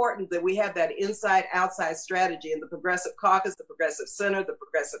so important that we have that inside-outside strategy, and the Progressive Caucus, the Progressive Center, the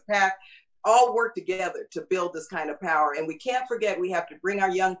Progressive PAC, all work together to build this kind of power. And we can't forget, we have to bring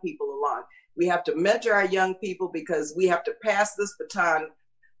our young people along. We have to mentor our young people, because we have to pass this baton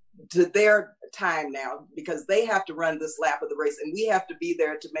to their time now, because they have to run this lap of the race, and we have to be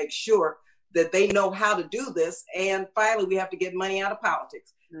there to make sure that they know how to do this. And finally, we have to get money out of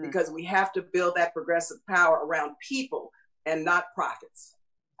politics, because we have to build that progressive power around people and not profits.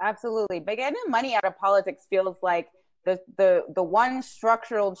 Absolutely. But getting money out of politics feels like the one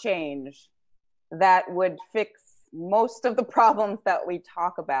structural change that would fix most of the problems that we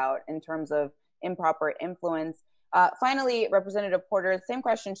talk about in terms of improper influence. Finally, Representative Porter, same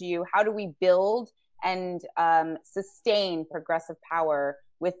question to you. How do we build and sustain progressive power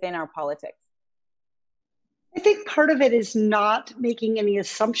within our politics? I think part of it is not making any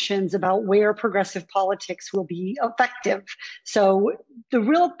assumptions about where progressive politics will be effective. So the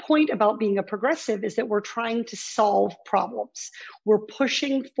real point about being a progressive is that we're trying to solve problems. We're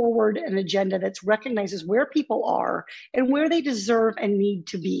pushing forward an agenda that recognizes where people are and where they deserve and need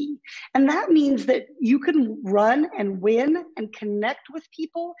to be. And that means that you can run and win and connect with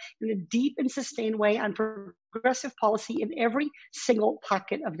people in a deep and sustained way on progressive policy in every single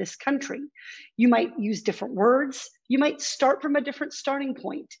pocket of this country. You might use different words. You might start from a different starting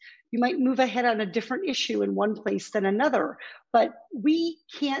point. You might move ahead on a different issue in one place than another. But we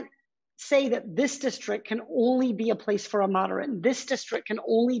can't say that this district can only be a place for a moderate, and this district can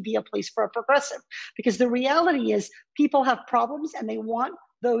only be a place for a progressive, because the reality is people have problems and they want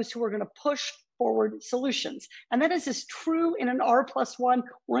those who are going to push forward solutions. And that is as true in an R+1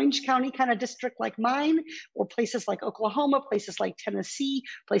 Orange County kind of district like mine, or places like Oklahoma, places like Tennessee,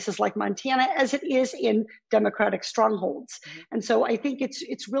 places like Montana, as it is in Democratic strongholds. And so I think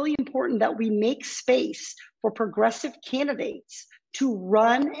it's really important that we make space for progressive candidates to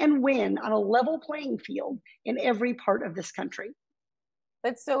run and win on a level playing field in every part of this country.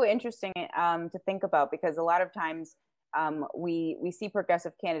 That's so interesting to think about, because a lot of times we see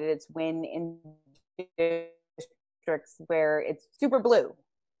progressive candidates win in districts where it's super blue,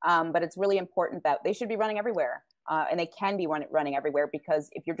 but it's really important that they should be running everywhere, and they can be running everywhere, because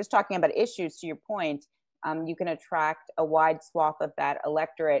if you're just talking about issues, to your point, you can attract a wide swath of that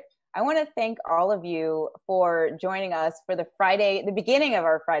electorate. I want to thank all of you for joining us for the beginning of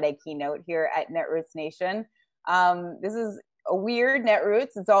our Friday keynote here at NETROOTS Nation. This is a weird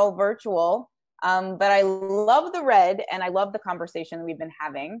NETROOTS, it's all virtual. But I love the red and I love the conversation we've been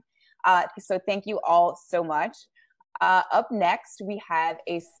having. So thank you all so much. Up next, we have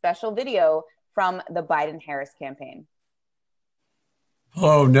a special video from the Biden-Harris campaign.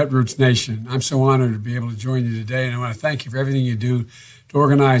 Hello, NETROOTS Nation. I'm so honored to be able to join you today, and I want to thank you for everything you do to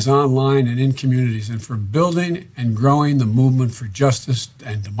organize online and in communities, and for building and growing the movement for justice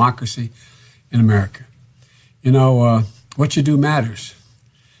and democracy in America. You know, what you do matters.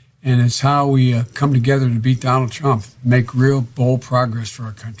 And it's how we come together to beat Donald Trump, make real, bold progress for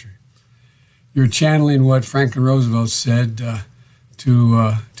our country. You're channeling what Franklin Roosevelt said to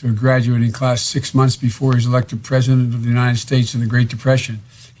a graduating class 6 months before he was elected president of the United States in the Great Depression.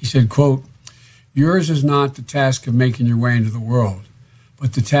 He said, quote, "Yours is not the task of making your way into the world,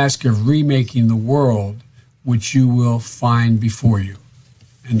 but the task of remaking the world which you will find before you."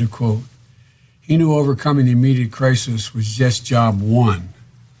 End of quote. He knew overcoming the immediate crisis was just job one.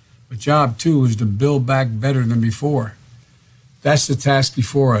 But job two was to build back better than before. That's the task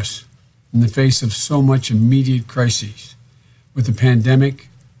before us in the face of so much immediate crises, with the pandemic,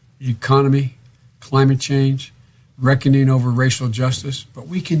 the economy, climate change, reckoning over racial justice. But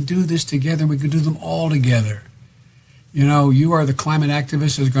we can do this together. We can do them all together. You know, you are the climate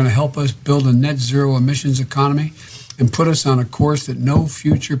activist that's going to help us build a net zero emissions economy and put us on a course that no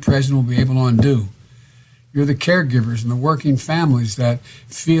future president will be able to undo. You're the caregivers and the working families that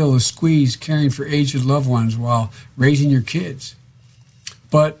feel the squeeze caring for aged loved ones while raising your kids.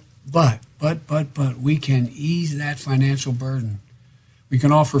 But we can ease that financial burden. We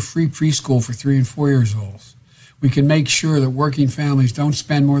can offer free preschool for 3 and 4 years olds. We can make sure that working families don't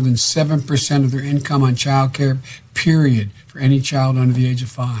spend more than 7% of their income on child care, period, for any child under the age of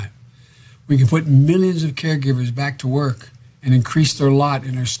 5. We can put millions of caregivers back to work and increase their lot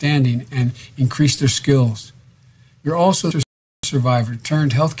in their standing and increase their skills. You're also a survivor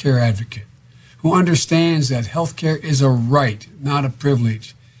turned healthcare advocate who understands that healthcare is a right, not a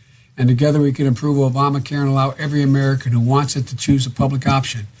privilege. And together we can improve Obamacare and allow every American who wants it to choose a public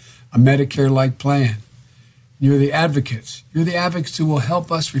option, a Medicare-like plan. You're the advocates. You're the advocates who will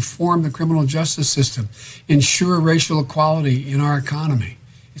help us reform the criminal justice system, ensure racial equality in our economy.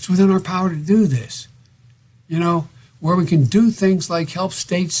 It's within our power to do this. You know, where we can do things like help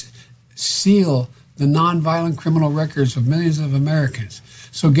states seal the nonviolent criminal records of millions of Americans.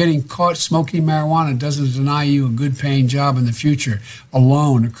 So getting caught smoking marijuana doesn't deny you a good paying job in the future, a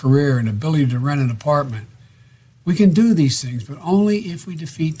loan, a career, an ability to rent an apartment. We can do these things, but only if we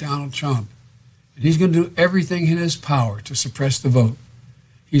defeat Donald Trump. And he's going to do everything in his power to suppress the vote.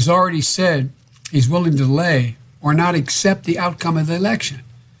 He's already said he's willing to delay or not accept the outcome of the election.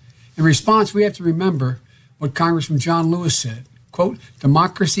 In response, we have to remember what Congressman John Lewis said, quote,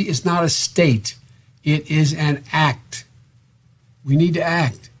 "Democracy is not a state, it is an act." We need to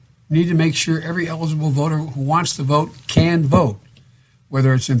act. We need to make sure every eligible voter who wants to vote can vote,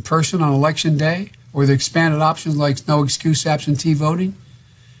 whether it's in person on election day or the expanded options like no excuse absentee voting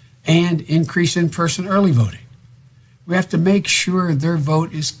and increase in-person early voting. We have to make sure their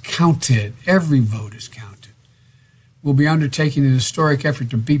vote is counted. Every vote is counted. we'll be undertaking an historic effort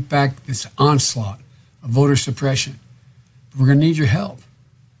to beat back this onslaught of voter suppression. But we're going to need your help.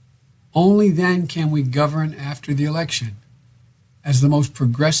 Only then can we govern after the election as the most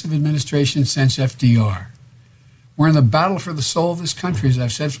progressive administration since FDR. We're in the battle for the soul of this country, as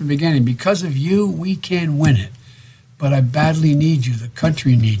I've said from the beginning. Because of you, we can win it. But I badly need you. The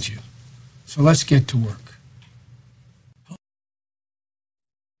country needs you. So let's get to work.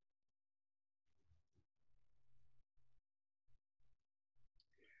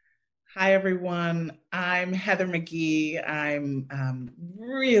 Hi, everyone. I'm Heather McGee. I'm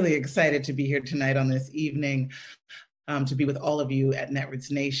really excited to be here tonight on this evening to be with all of you at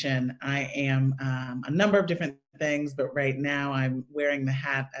NETROOTS Nation. I am a number of different things, but right now I'm wearing the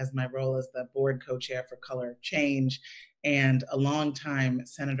hat as my role as the board co-chair for Color of Change and a longtime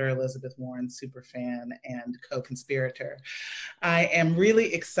Senator Elizabeth Warren superfan and co-conspirator. I am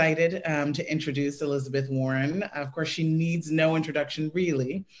really excited to introduce Elizabeth Warren. Of course, she needs no introduction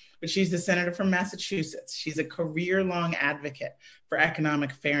really, but she's the senator from Massachusetts. She's a career-long advocate for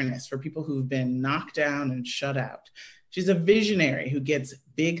economic fairness for people who've been knocked down and shut out. She's a visionary who gets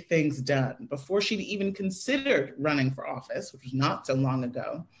big things done. Before she'd even considered running for office, which was not so long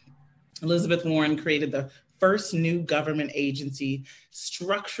ago, Elizabeth Warren created the first new government agency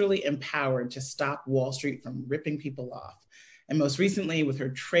structurally empowered to stop Wall Street from ripping people off. And most recently, with her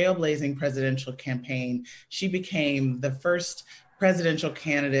trailblazing presidential campaign, she became the first presidential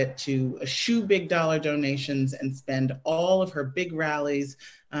candidate to eschew big dollar donations and spend all of her big rallies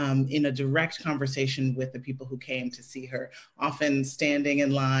in a direct conversation with the people who came to see her, often standing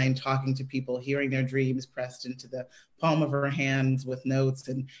in line, talking to people, hearing their dreams pressed into the palm of her hands with notes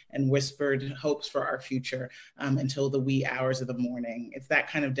and whispered hopes for our future until the wee hours of the morning. It's that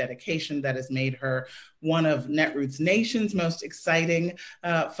kind of dedication that has made her one of NETROOTS Nation's most exciting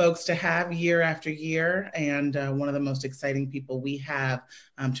folks to have year after year, and one of the most exciting people we have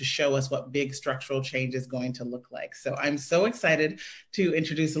to show us what big structural change is going to look like. So I'm so excited to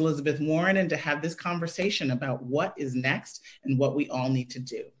introduce Elizabeth Warren and to have this conversation about what is next and what we all need to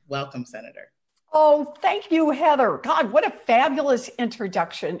do. Welcome, Senator. Oh, thank you, Heather. God, what a fabulous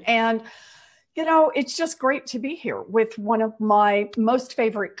introduction. And, you know, it's just great to be here with one of my most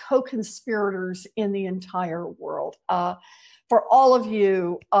favorite co-conspirators in the entire world. For all of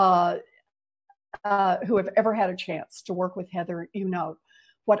you who have ever had a chance to work with Heather, you know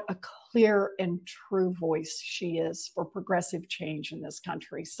what a clear and true voice she is for progressive change in this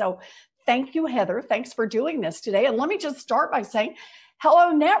country. So thank you, Heather. Thanks for doing this today. And let me just start by saying,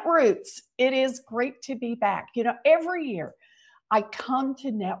 hello, NETROOTS. It is great to be back. You know, every year I come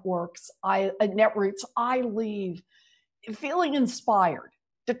to NETROOTS, I leave feeling inspired,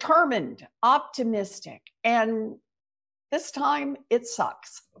 determined, optimistic. And this time it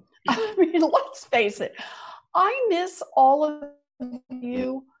sucks. I mean, let's face it. I miss all of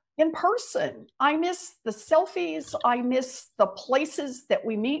you in person. I miss the selfies. I miss the places that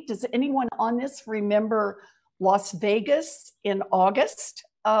we meet. Does anyone on this remember Las Vegas in August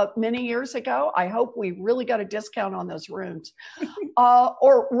many years ago? I hope we really got a discount on those rooms.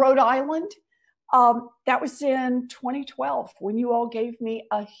 Or Rhode Island. That was in 2012 when you all gave me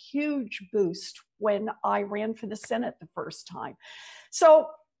a huge boost when I ran for the Senate the first time. So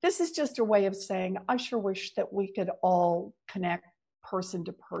this is just a way of saying I sure wish that we could all connect person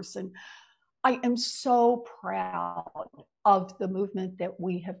to person. I am so proud of the movement that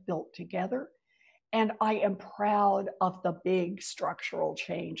we have built together. And I am proud of the big structural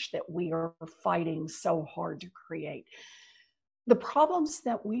change that we are fighting so hard to create. The problems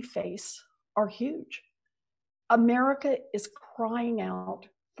that we face are huge. America is crying out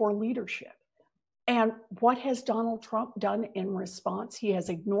for leadership. And what has Donald Trump done in response? He has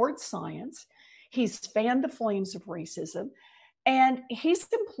ignored science. He's fanned the flames of racism. And he's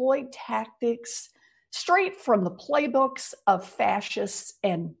employed tactics straight from the playbooks of fascists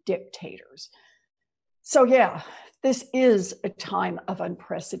and dictators. So yeah, this is a time of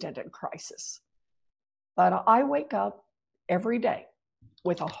unprecedented crisis. But I wake up every day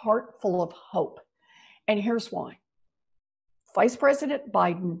with a heart full of hope. And here's why. Vice President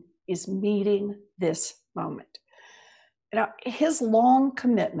Biden is meeting this moment. Now, his long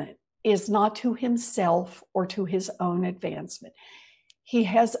commitment is not to himself or to his own advancement. He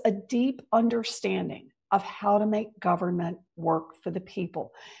has a deep understanding of how to make government work for the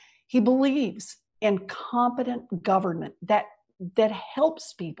people. He believes in competent government that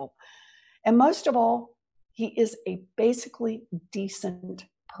helps people. And most of all, he is a basically decent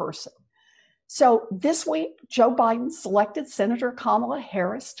person. So this week, Joe Biden selected Senator Kamala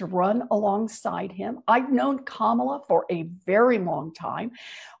Harris to run alongside him. I've known Kamala for a very long time.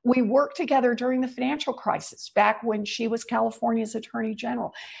 We worked together during the financial crisis, back when she was California's Attorney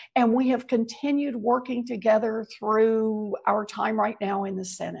General. And we have continued working together through our time right now in the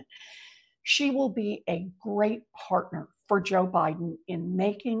Senate. She will be a great partner for Joe Biden in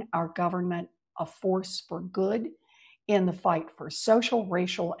making our government a force for good in the fight for social,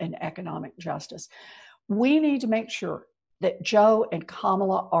 racial, and economic justice. We need to make sure that Joe and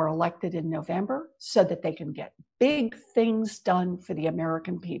Kamala are elected in November so that they can get big things done for the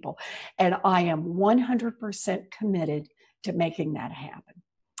American people. And I am 100% committed to making that happen.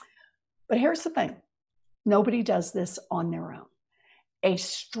 But here's the thing. Nobody does this on their own. A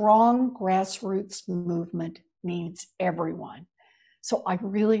strong grassroots movement needs everyone. So I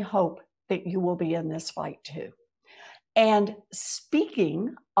really hope that you will be in this fight too. And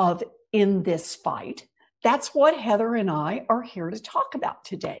speaking of in this fight, that's what Heather and I are here to talk about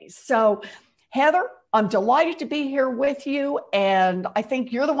today. So Heather, I'm delighted to be here with you. And I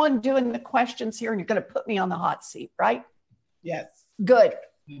think you're the one doing the questions here, and you're going to put me on the hot seat, right? Yes. Good.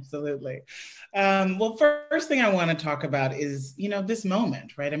 Absolutely. Well, first thing I want to talk about is, this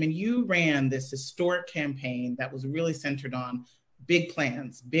moment, right? I mean, you ran this historic campaign that was really centered on big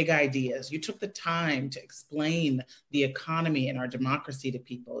plans, big ideas. You took the time to explain the economy and our democracy to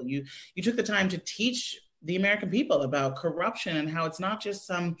people. You took the time to teach the American people about corruption and how it's not just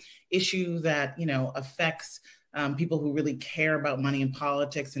some issue that, affects people who really care about money and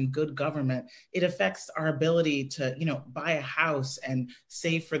politics and good government. It affects our ability to, buy a house and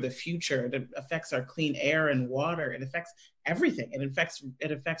save for the future. It affects our clean air and water. It affects everything.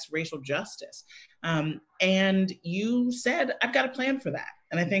 It affects racial justice. And you said, I've got a plan for that.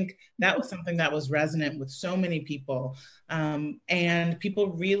 And I think that was something that was resonant with so many people. And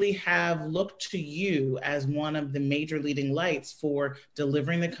people really have looked to you as one of the major leading lights for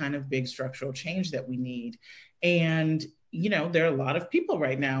delivering the kind of big structural change that we need. And, there are a lot of people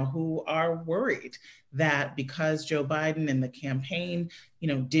right now who are worried that because Joe Biden and the campaign,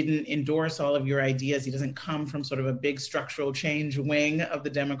 didn't endorse all of your ideas, he doesn't come from sort of a big structural change wing of the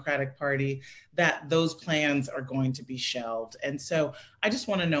Democratic Party, that those plans are going to be shelved. And so I just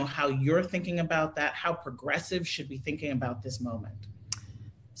want to know how you're thinking about that. How progressive should be thinking about this moment?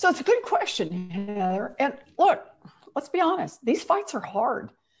 So it's a good question, Heather. And look, let's be honest, these fights are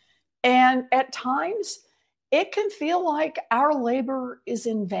hard. And at times, it can feel like our labor is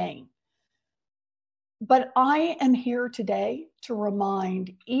in vain. But I am here today to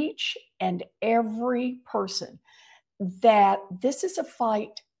remind each and every person that this is a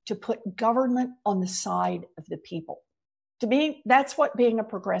fight to put government on the side of the people. To me, that's what being a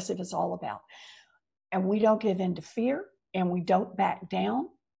progressive is all about. And we don't give in to fear, and we don't back down.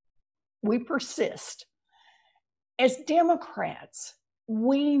 We persist. As Democrats,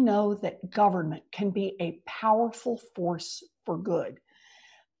 we know that government can be a powerful force for good,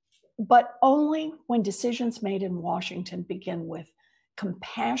 but only when decisions made in Washington begin with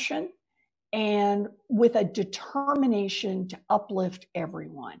compassion and with a determination to uplift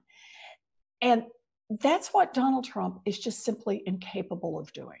everyone. And that's what Donald Trump is just simply incapable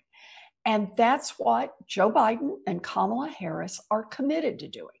of doing. And that's what Joe Biden and Kamala Harris are committed to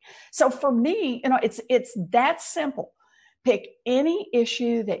doing. So for me, it's that simple. Pick any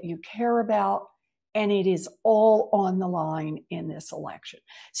issue that you care about, and it is all on the line in this election.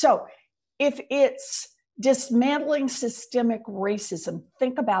 So if it's dismantling systemic racism,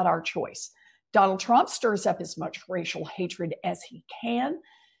 think about our choice. Donald Trump stirs up as much racial hatred as he can.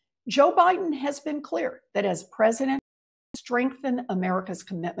 Joe Biden has been clear that as president, strengthen America's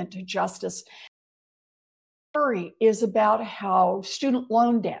commitment to justice. Worry is about how student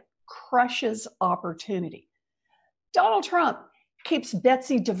loan debt crushes opportunity. Donald Trump keeps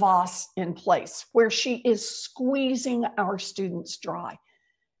Betsy DeVos in place, where she is squeezing our students dry.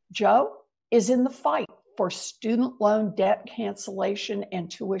 Joe is in the fight for student loan debt cancellation and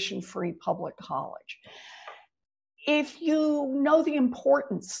tuition-free public college. If you know the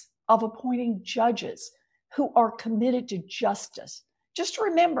importance of appointing judges who are committed to justice, just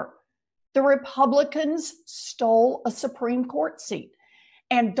remember, the Republicans stole a Supreme Court seat,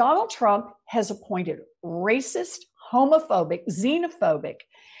 and Donald Trump has appointed racist, homophobic, xenophobic,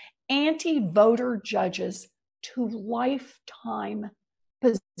 anti-voter judges to lifetime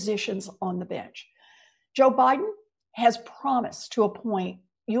positions on the bench. Joe Biden has promised to appoint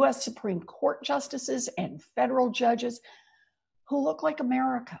U.S. Supreme Court justices and federal judges who look like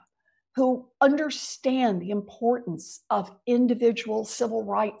America, who understand the importance of individual civil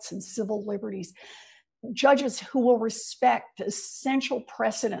rights and civil liberties. judges who will respect essential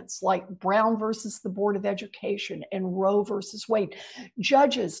precedents like Brown versus the Board of Education and Roe versus Wade,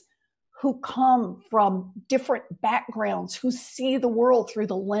 judges who come from different backgrounds, who see the world through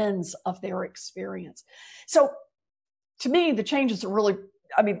the lens of their experience. So to me, the changes are really,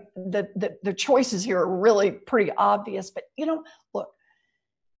 I mean, the choices here are really pretty obvious, but look,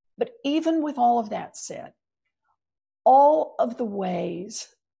 but even with all of that said, all of the ways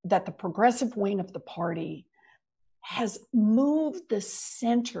that the progressive wing of the party has moved the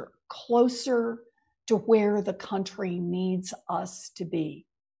center closer to where the country needs us to be.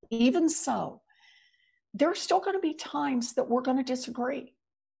 Even so, there are still going to be times that we're going to disagree.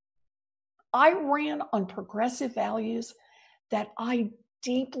 I ran on progressive values that I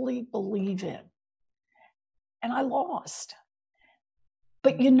deeply believe in, and I lost.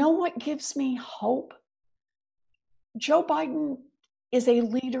 But you know what gives me hope? Joe Biden is a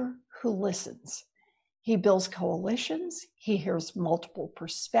leader who listens. He builds coalitions, he hears multiple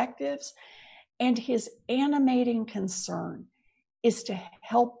perspectives, and his animating concern is to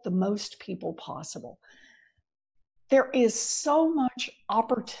help the most people possible. There is so much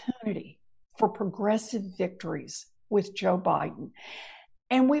opportunity for progressive victories with Joe Biden.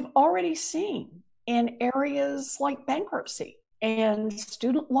 And we've already seen in areas like bankruptcy and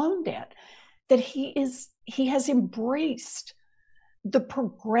student loan debt that he has embraced the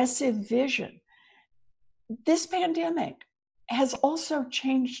progressive vision. This pandemic has also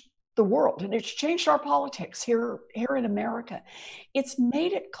changed the world, and it's changed our politics here in America. It's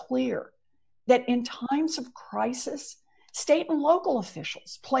made it clear that in times of crisis, state and local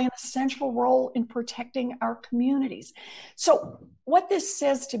officials play an essential role in protecting our communities. So what this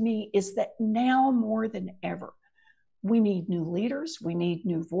says to me is that now more than ever, we need new leaders, we need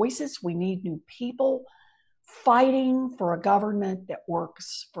new voices, we need new people fighting for a government that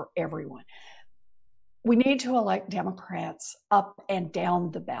works for everyone. We need to elect Democrats up and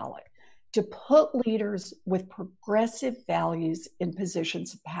down the ballot to put leaders with progressive values in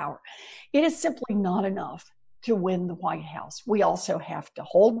positions of power. It is simply not enough to win the White House. We also have to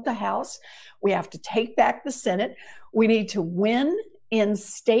hold the House. We have to take back the Senate. We need to win in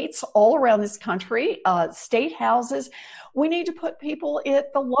states all around this country, state houses. We need to put people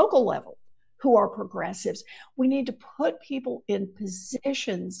at the local level who are progressives. We need to put people in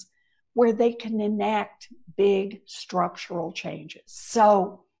positions where they can enact big structural changes.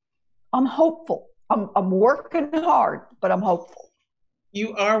 So I'm hopeful. I'm working hard, but I'm hopeful.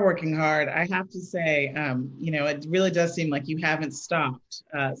 You are working hard. I have to say, it really does seem like you haven't stopped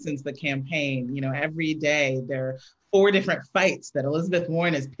since the campaign. Every day there are 4 different fights that Elizabeth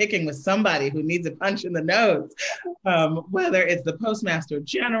Warren is picking with somebody who needs a punch in the nose, whether it's the Postmaster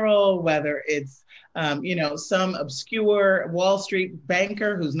General, whether it's, some obscure Wall Street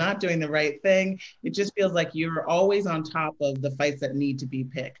banker who's not doing the right thing. It just feels like you're always on top of the fights that need to be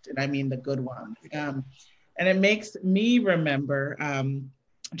picked. And I mean the good ones. And it makes me remember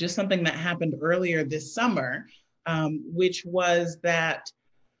just something that happened earlier this summer, which was that,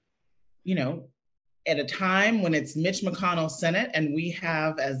 at a time when it's Mitch McConnell's Senate and we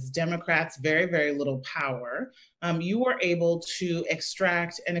have, as Democrats, very, very little power, you were able to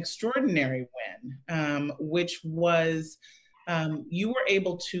extract an extraordinary win, which was you were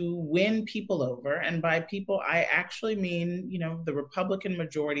able to win people over. And by people, I actually mean, the Republican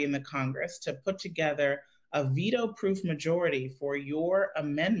majority in the Congress to put together a veto-proof majority for your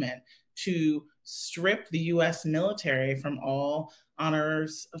amendment to strip the U.S. military from all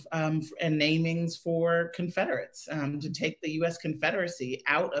honors and namings for Confederates, to take the U.S. Confederacy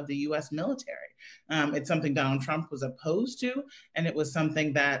out of the U.S. military. It's something Donald Trump was opposed to, and it was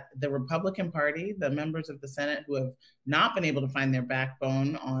something that the Republican Party, the members of the Senate who have not been able to find their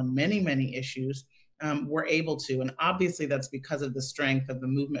backbone on many, many issues, were able to. And obviously that's because of the strength of the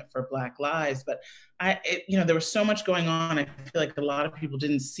movement for Black Lives. But there was so much going on. I feel like a lot of people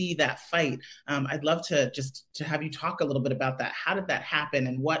didn't see that fight. I'd love to have you talk a little bit about that. How did that happen,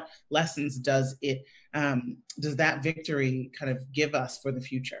 and what lessons does that victory kind of give us for the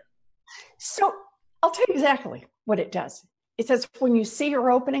future? So I'll tell you exactly what it does. It says, when you see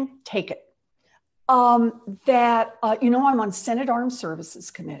your opening, take it. I'm on Senate Armed Services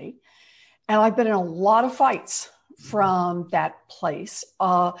Committee, and I've been in a lot of fights from that place,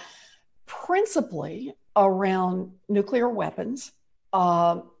 principally around nuclear weapons,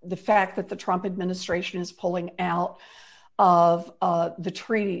 the fact that the Trump administration is pulling out of the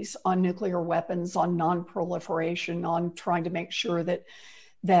treaties on nuclear weapons, on non-proliferation, on trying to make sure that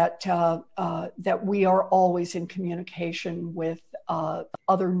we are always in communication with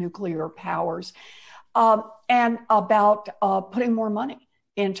other nuclear powers, and about putting more money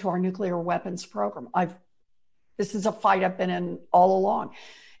into our nuclear weapons program. This is a fight I've been in all along.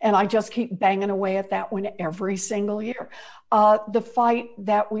 And I just keep banging away at that one every single year. The fight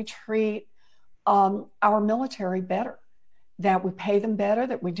that we treat our military better, that we pay them better,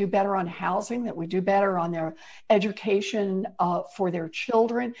 that we do better on housing, that we do better on their education for their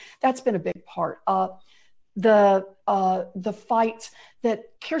children. That's been a big part. The fights that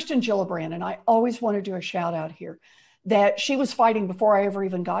Kirsten Gillibrand, and I always want to do a shout out here, that she was fighting before I ever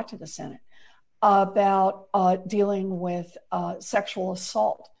even got to the Senate, about dealing with sexual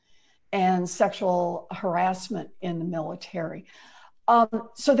assault and sexual harassment in the military.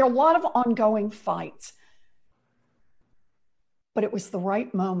 So there are a lot of ongoing fights, but it was the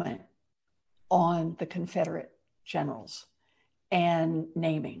right moment on the Confederate generals and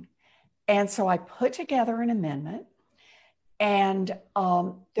naming. And so I put together an amendment, and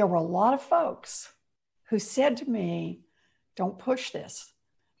there were a lot of folks who said to me, don't push this.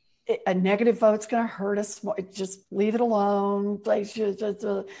 A negative vote's going to hurt us. Just leave it alone.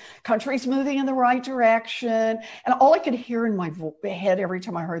 The country's moving in the right direction. And all I could hear in my head every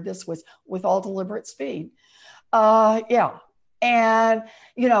time I heard this was, with all deliberate speed. Yeah. And,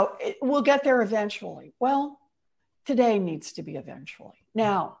 we'll get there eventually. Well, today needs to be eventually.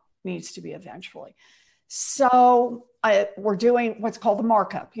 Now needs to be eventually. So we're doing what's called the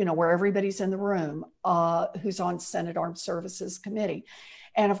markup, where everybody's in the room who's on Senate Armed Services Committee.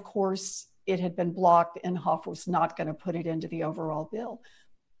 And of course, it had been blocked, and Hoff was not going to put it into the overall bill.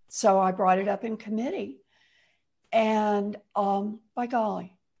 So I brought it up in committee. And by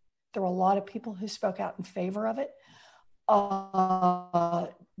golly, there were a lot of people who spoke out in favor of it.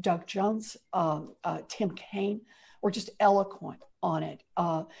 Doug Jones, Tim Kaine were just eloquent on it.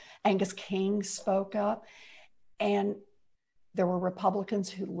 Angus King spoke up. And there were Republicans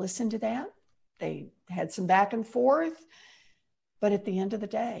who listened to that. They had some back and forth. But at the end of the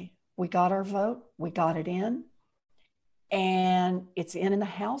day, we got our vote, we got it in, and it's in the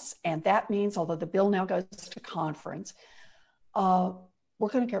House. And that means, although the bill now goes to conference, we're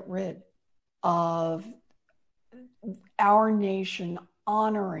going to get rid of our nation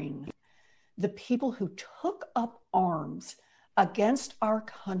honoring the people who took up arms against our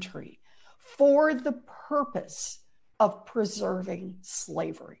country for the purpose of preserving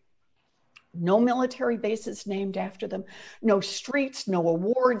slavery. No military bases named after them, no streets, no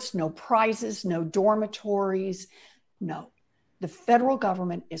awards, no prizes, no dormitories. No, the federal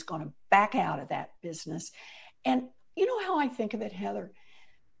government is going to back out of that business. And you know how I think of it, Heather?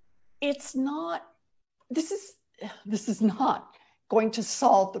 It's not, this is not going to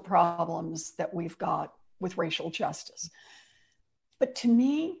solve the problems that we've got with racial justice. But to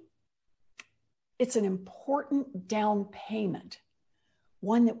me, it's an important down payment,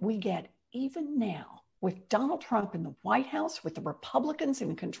 one that we get even now with Donald Trump in the White House, with the Republicans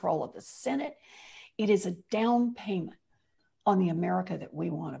in control of the Senate. It is a down payment on the America that we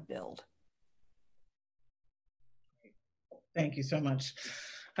want to build. Thank you so much.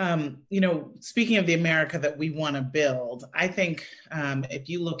 Speaking of the America that we want to build, I think if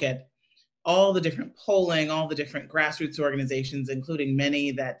you look at all the different polling, all the different grassroots organizations, including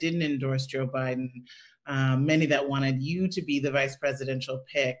many that didn't endorse Joe Biden, many that wanted you to be the vice presidential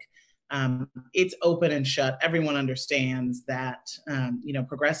pick, it's open and shut. Everyone understands that,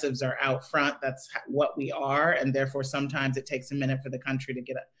 progressives are out front. That's what we are. And therefore, sometimes it takes a minute for the country to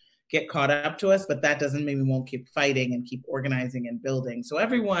get caught up to us, but that doesn't mean we won't keep fighting and keep organizing and building. So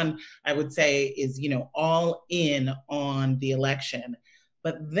everyone, I would say, is, all in on the election.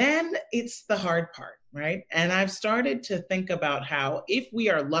 But then it's the hard part, right? And I've started to think about how, if we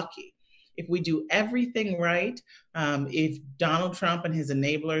are lucky, if we do everything right, if Donald Trump and his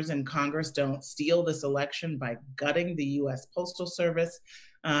enablers in Congress don't steal this election by gutting the US Postal Service,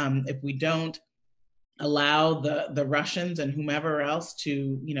 if we don't allow the Russians and whomever else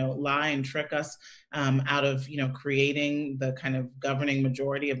to, lie and trick us out of, creating the kind of governing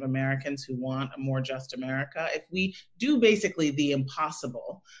majority of Americans who want a more just America, if we do basically the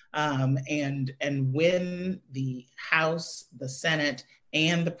impossible and win the House, the Senate,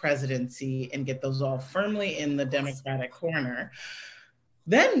 and the presidency, and get those all firmly in the Democratic corner,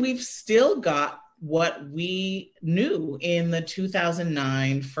 then we've still got what we knew in the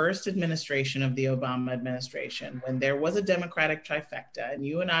 2009 first administration of the Obama administration, when there was a Democratic trifecta, and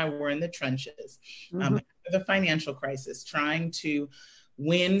you and I were in the trenches after the financial crisis, trying to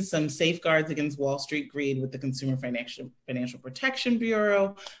win some safeguards against Wall Street greed with the Consumer Financial Protection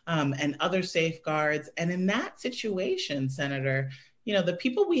Bureau and other safeguards. And in that situation, Senator, the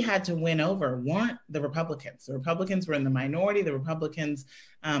people we had to win over weren't the Republicans. The Republicans were in the minority. The Republicans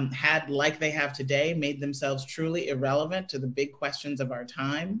had, like they have today, made themselves truly irrelevant to the big questions of our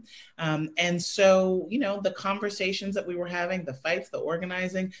time. And so, the conversations that we were having, the fights, the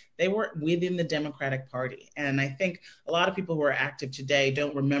organizing, they were within the Democratic Party. And I think a lot of people who are active today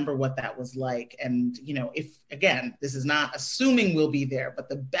don't remember what that was like. And, if, again, this is not assuming we'll be there, but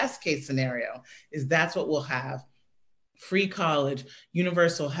the best case scenario is that's what we'll have. Free college,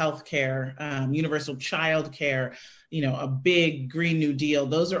 universal health care, universal child care, a big Green New Deal.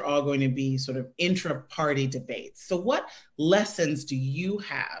 Those are all going to be sort of intra-party debates. So what lessons do you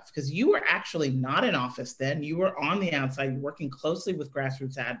have? Because you were actually not in office then. You were on the outside. You were working closely with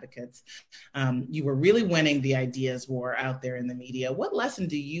grassroots advocates. You were really winning the ideas war out there in the media. What lesson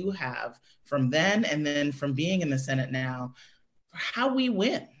do you have from then and then from being in the Senate now? How we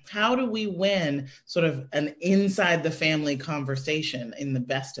win? How do we win sort of an inside the family conversation in the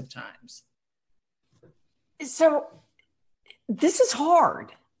best of times? So this is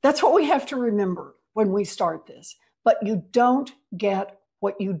hard. That's what we have to remember when we start this. But you don't get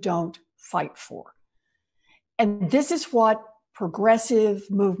what you don't fight for. And this is what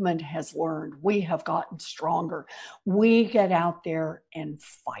progressive movement has learned. We have gotten stronger. We get out there and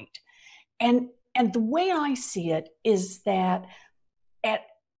fight. And the way I see it is that at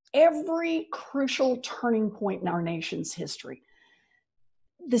every crucial turning point in our nation's history,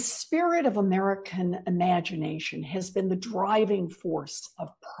 the spirit of American imagination has been the driving force of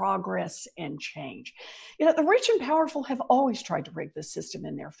progress and change. The rich and powerful have always tried to rig the system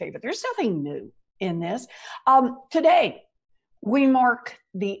in their favor. There's nothing new in this. Today, we mark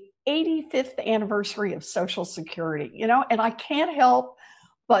the 85th anniversary of Social Security, and I can't help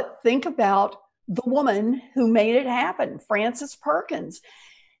but think about the woman who made it happen, Frances Perkins.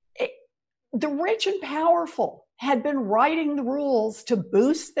 The rich and powerful had been writing the rules to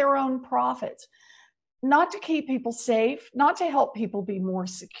boost their own profits, not to keep people safe, not to help people be more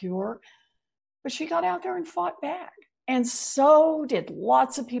secure, but she got out there and fought back. And so did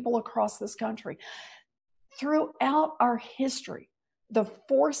lots of people across this country. Throughout our history, the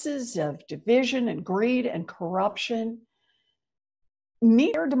forces of division and greed and corruption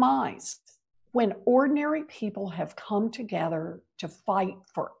meet their demise when ordinary people have come together to fight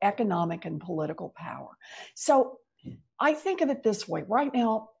for economic and political power. So I think of it this way. Right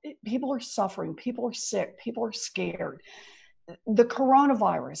now, people are suffering, people are sick, people are scared. The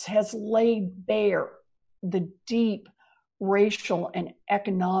coronavirus has laid bare the deep racial and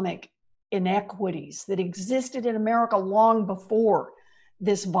economic inequities that existed in America long before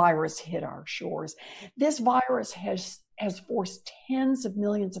this virus hit our shores. This virus has forced tens of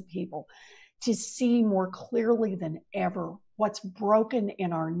millions of people to see more clearly than ever what's broken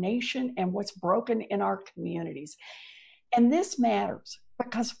in our nation and what's broken in our communities. And this matters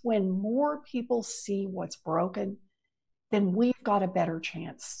because when more people see what's broken, then we've got a better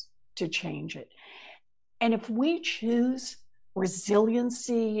chance to change it. And if we choose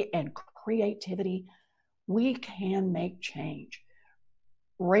resiliency and creativity, we can make change.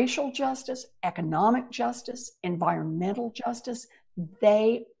 Racial justice, economic justice, environmental justice,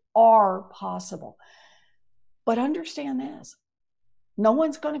 they are possible. But understand this, no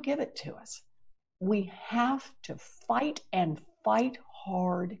one's going to give it to us. We have to fight and fight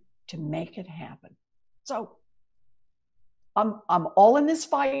hard to make it happen. So I'm all in this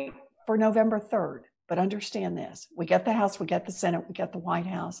fight for November 3rd, but understand this, we get the House, we get the Senate, we get the White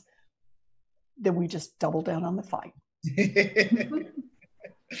House, then we just double down on the fight.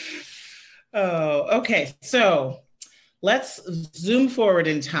 Oh, okay. So let's zoom forward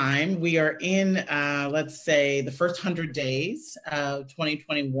in time. We are in, let's say, the first 100 days of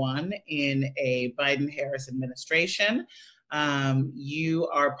 2021 in a Biden-Harris administration. You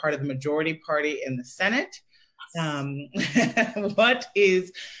are part of the majority party in the Senate.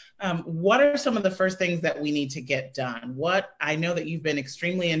 What are some of the first things that we need to get done? I know that you've been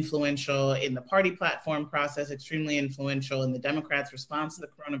extremely influential in the party platform process, extremely influential in the Democrats' response to the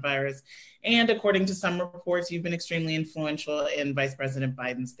coronavirus. And according to some reports, you've been extremely influential in Vice President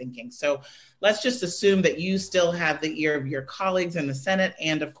Biden's thinking. So let's just assume that you still have the ear of your colleagues in the Senate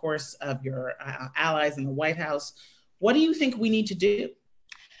and of course of your allies in the White House. What do you think we need to do?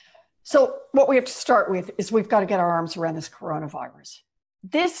 So what we have to start with is we've got to get our arms around this coronavirus.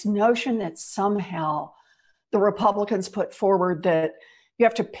 This notion that somehow the Republicans put forward that you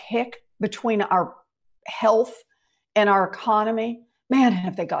have to pick between our health and our economy, man,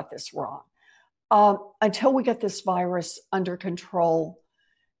 have they got this wrong. Until we get this virus under control,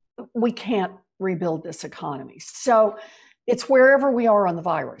 we can't rebuild this economy. So it's wherever we are on the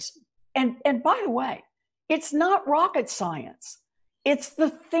virus. And by the way, it's not rocket science. It's the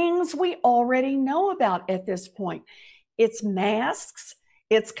things we already know about at this point. It's masks,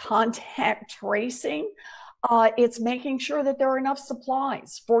 it's contact tracing, it's making sure that there are enough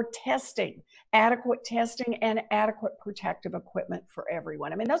supplies for testing, adequate testing and adequate protective equipment for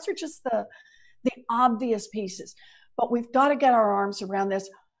everyone. I mean, those are just the obvious pieces, but we've got to get our arms around this,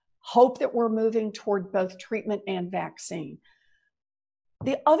 hope that we're moving toward both treatment and vaccine.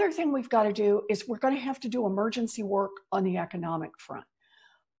 The other thing we've got to do is we're going to have to do emergency work on the economic front.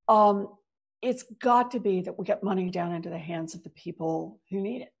 It's got to be that we get money down into the hands of the people who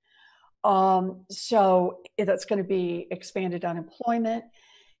need it. So that's going to be expanded unemployment.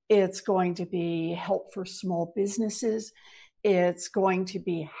 It's going to be help for small businesses. It's going to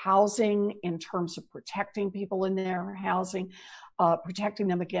be housing in terms of protecting people in their housing, protecting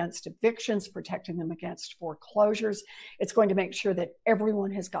them against evictions, protecting them against foreclosures. It's going to make sure that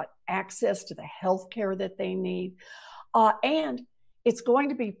everyone has got access to the health care that they need. And it's going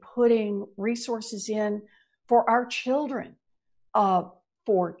to be putting resources in for our children,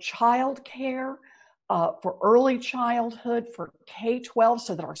 for childcare, for early childhood, for K-12,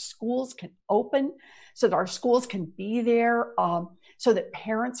 so that our schools can open, so that our schools can be there, so that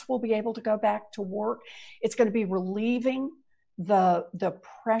parents will be able to go back to work. It's going to be relieving the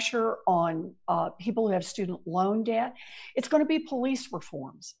pressure on people who have student loan debt. It's going to be police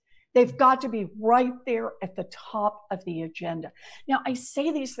reforms. They've got to be right there at the top of the agenda. Now, I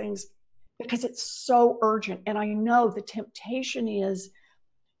say these things because it's so urgent, and I know the temptation is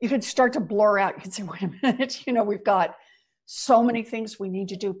you could start to blur out. You can say, wait a minute, we've got so many things we need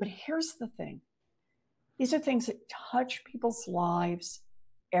to do. But here's the thing. These are things that touch people's lives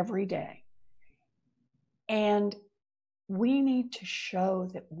every day. And we need to show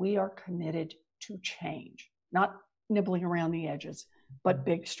that we are committed to change, not nibbling around the edges, but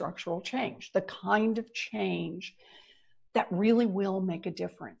big structural change, the kind of change that really will make a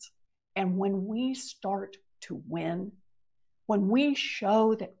difference. And when we start to win, when we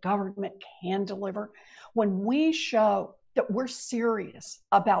show that government can deliver, when we show that we're serious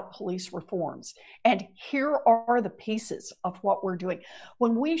about police reforms, and here are the pieces of what we're doing,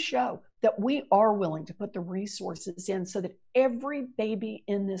 when we show that we are willing to put the resources in so that every baby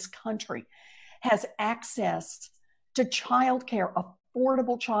in this country has access to childcare,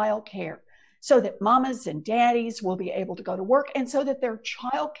 affordable childcare, so that mamas and daddies will be able to go to work, and so that their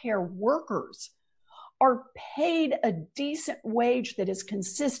childcare workers are paid a decent wage that is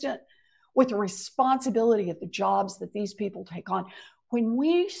consistent with the responsibility of the jobs that these people take on. When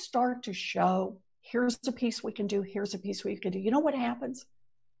we start to show, here's a piece we can do, here's a piece we can do, you know what happens?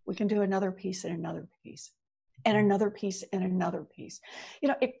 We can do another piece and another piece and another piece and another piece.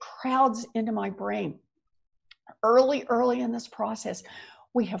 It crowds into my brain. Early in this process,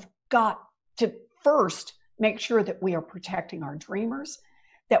 we have got to first make sure that we are protecting our dreamers,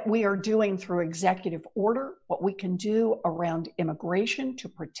 that we are doing through executive order what we can do around immigration to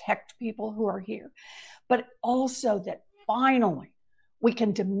protect people who are here, but also that finally we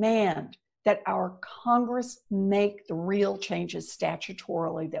can demand that our Congress make the real changes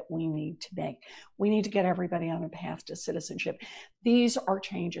statutorily that we need to make. We need to get everybody on a path to citizenship. These are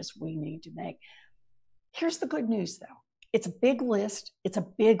changes we need to make. Here's the good news, though. It's a big list. It's a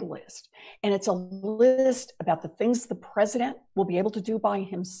big list. And it's a list about the things the president will be able to do by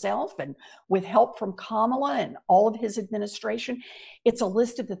himself and with help from Kamala and all of his administration. It's a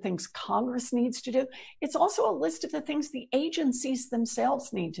list of the things Congress needs to do. It's also a list of the things the agencies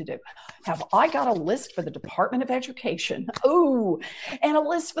themselves need to do. Have I got a list for the Department of Education? Oh, and a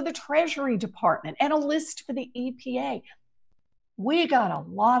list for the Treasury Department and a list for the EPA. We got a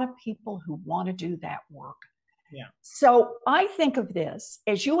lot of people who want to do that work. Yeah. So I think of this,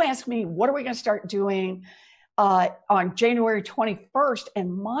 as you ask me, what are we going to start doing on January 21st?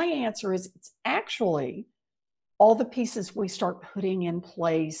 And my answer is it's actually all the pieces we start putting in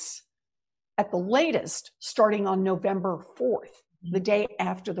place at the latest, starting on November 4th, the day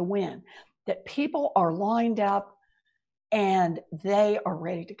after the win, that people are lined up and they are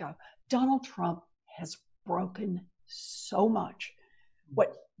ready to go. Donald Trump has broken so much.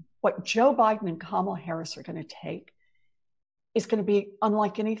 What Joe Biden and Kamala Harris are going to take is going to be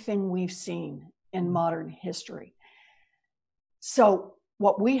unlike anything we've seen in modern history. So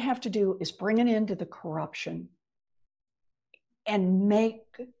what we have to do is bring an end to the corruption and make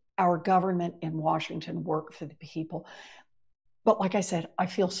our government in Washington work for the people. But like I said, I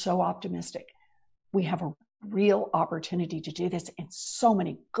feel so optimistic. We have a real opportunity to do this, and so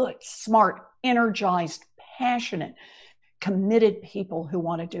many good, smart, energized, passionate, committed people who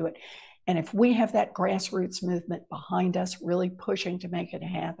want to do it. And if we have that grassroots movement behind us, really pushing to make it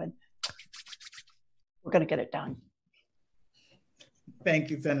happen, we're going to get it done. Thank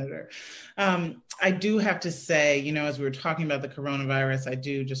you, Senator. I do have to say, you know, as we were talking about the coronavirus, I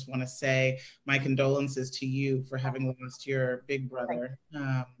do just want to say my condolences to you for having lost your big brother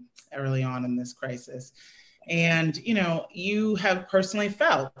early on in this crisis. And, you know, you have personally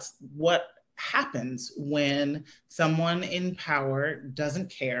felt what happens when someone in power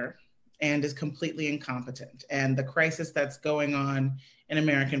doesn't care and is completely incompetent. And the crisis that's going on in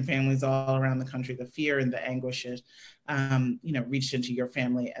American families all around the country, the fear and the anguish, you know, reached into your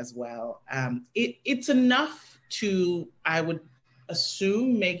family as well. It's enough to, I would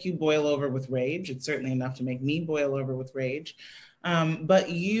assume, make you boil over with rage. It's certainly enough to make me boil over with rage.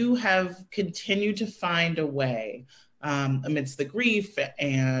 But you have continued to find a way amidst the grief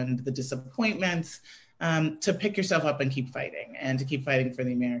and the disappointments to pick yourself up and keep fighting, and to keep fighting for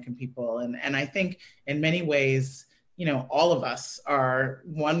the American people. And I think in many ways, you know, all of us are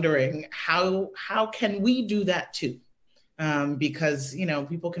wondering how can we do that too? Because, you know,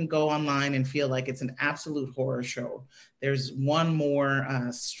 people can go online and feel like it's an absolute horror show. There's one more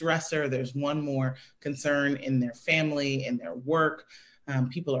stressor, there's one more concern in their family, in their work.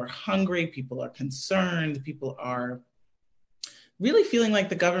 People are hungry, people are concerned, people are really feeling like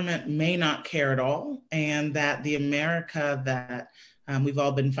the government may not care at all, and that the America that we've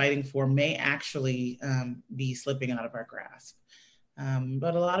all been fighting for may actually be slipping out of our grasp.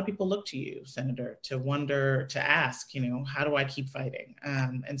 But a lot of people look to you, Senator, to wonder, to ask, you know, how do I keep fighting?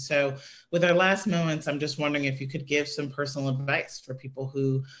 And so with our last moments, I'm just wondering if you could give some personal advice for people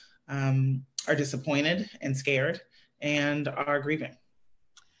who are disappointed and scared and are grieving.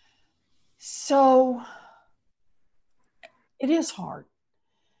 So it is hard.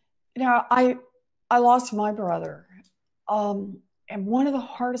 You know, I lost my brother. And one of the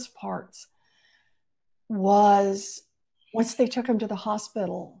hardest parts was once they took him to the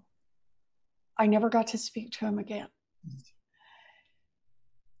hospital, I never got to speak to him again.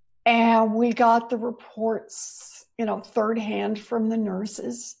 And we got the reports, you know, third hand from the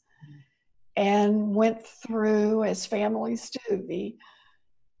nurses, and went through, as families do,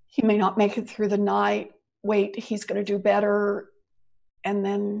 he may not make it through the night, wait, he's going to do better. And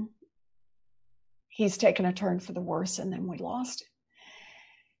then he's taken a turn for the worse, and then we lost him.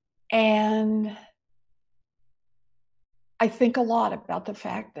 And I think a lot about the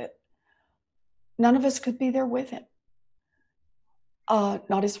fact that none of us could be there with him.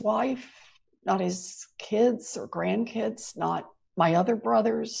 Not his wife, not his kids or grandkids, not my other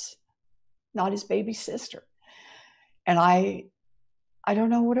brothers, not his baby sister. And I don't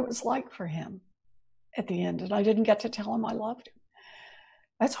know what it was like for him at the end. And I didn't get to tell him I loved him.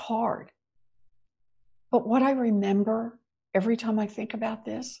 That's hard. But what I remember every time I think about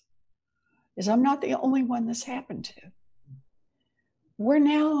this is I'm not the only one this happened to. We're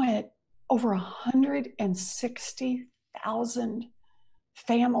now at over 160,000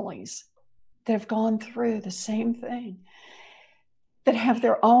 families that have gone through the same thing, that have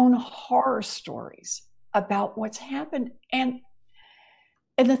their own horror stories about what's happened. And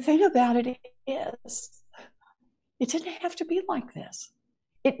the thing about it is, it didn't have to be like this.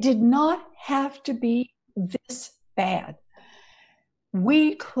 It did not have to be this bad.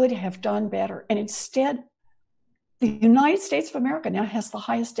 We could have done better. And instead, the United States of America now has the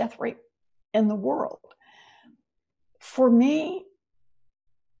highest death rate in the world. For me,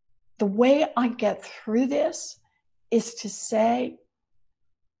 the way I get through this is to say,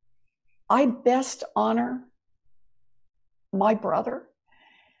 I best honor my brother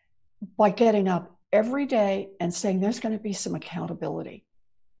by getting up every day and saying there's going to be some accountability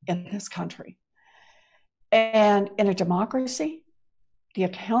in this country. And in a democracy, the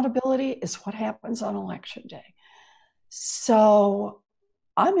accountability is what happens on election day. So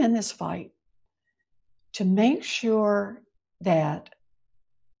I'm in this fight to make sure that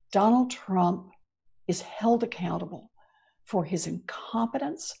Donald Trump is held accountable for his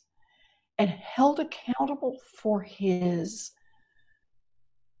incompetence and held accountable for his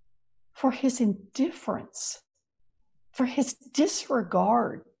indifference, for his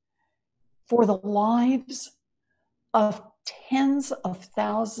disregard for the lives of tens of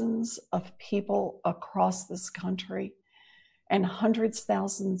thousands of people across this country and hundreds of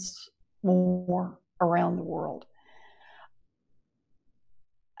thousands more around the world.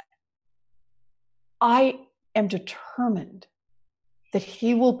 I am determined that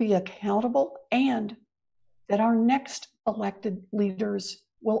he will be accountable and that our next elected leaders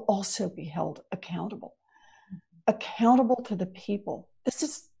will also be held accountable to the people.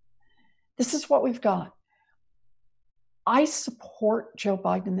 This is what we've got. I support Joe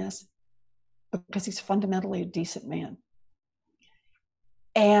Biden in this because he's fundamentally a decent man.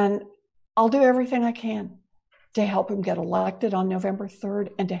 And I'll do everything I can to help him get elected on November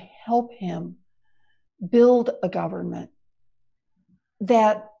 3rd and to help him build a government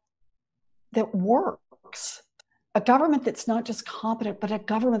that works. A government that's not just competent, but a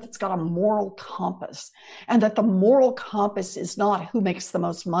government that's got a moral compass, and that the moral compass is not who makes the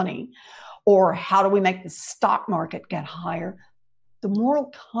most money or how do we make the stock market get higher. The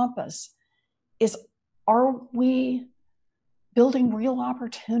moral compass is, are we building real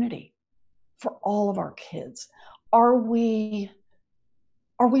opportunity for all of our kids? Are we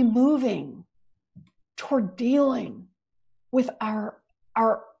moving toward dealing with our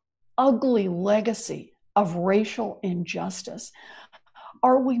ugly legacy of racial injustice?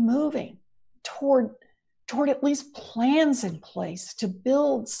 Are we moving toward at least plans in place to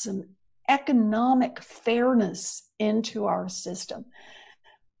build some economic fairness into our system?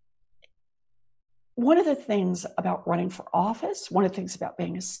 One of the things about running for office, one of the things about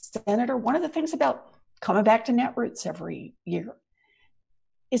being a senator, one of the things about coming back to Netroots every year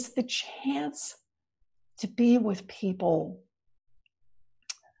is the chance to be with people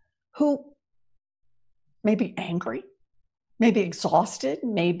who may be angry, may be exhausted,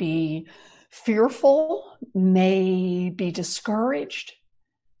 may be fearful, may be discouraged,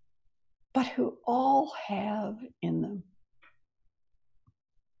 but who all have in them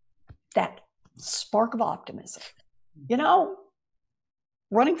that spark of optimism. You know,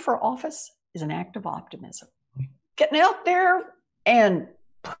 running for office is an act of optimism. Getting out there and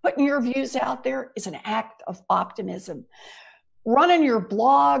putting your views out there is an act of optimism. Running your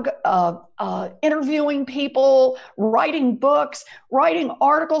blog, interviewing people, writing books, writing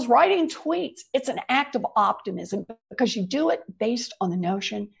articles, writing tweets, it's an act of optimism because you do it based on the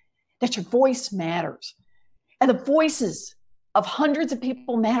notion that your voice matters. And the voices of hundreds of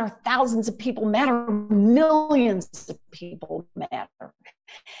people matter, thousands of people matter, millions of people matter.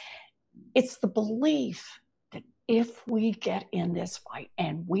 It's the belief that if we get in this fight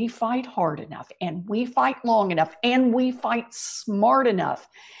and we fight hard enough and we fight long enough and we fight smart enough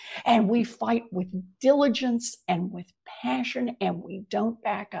and we fight with diligence and with passion and we don't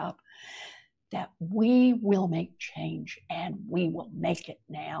back up, that we will make change and we will make it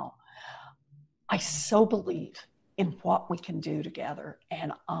now. I so believe in what we can do together,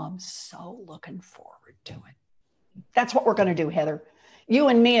 and I'm so looking forward to it. That's what we're going to do, Heather. You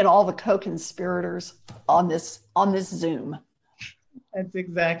and me and all the co-conspirators on this Zoom. That's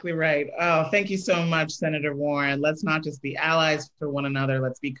exactly right. Oh, thank you so much, Senator Warren. Let's not just be allies for one another.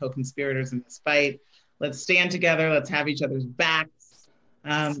 Let's be co-conspirators in this fight. Let's stand together. Let's have each other's backs.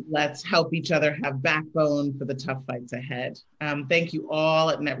 Let's help each other have backbone for the tough fights ahead. Thank you all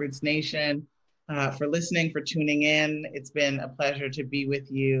at Netroots Nation for listening, for tuning in. It's been a pleasure to be with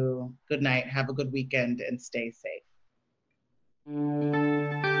you. Good night. Have a good weekend and stay safe.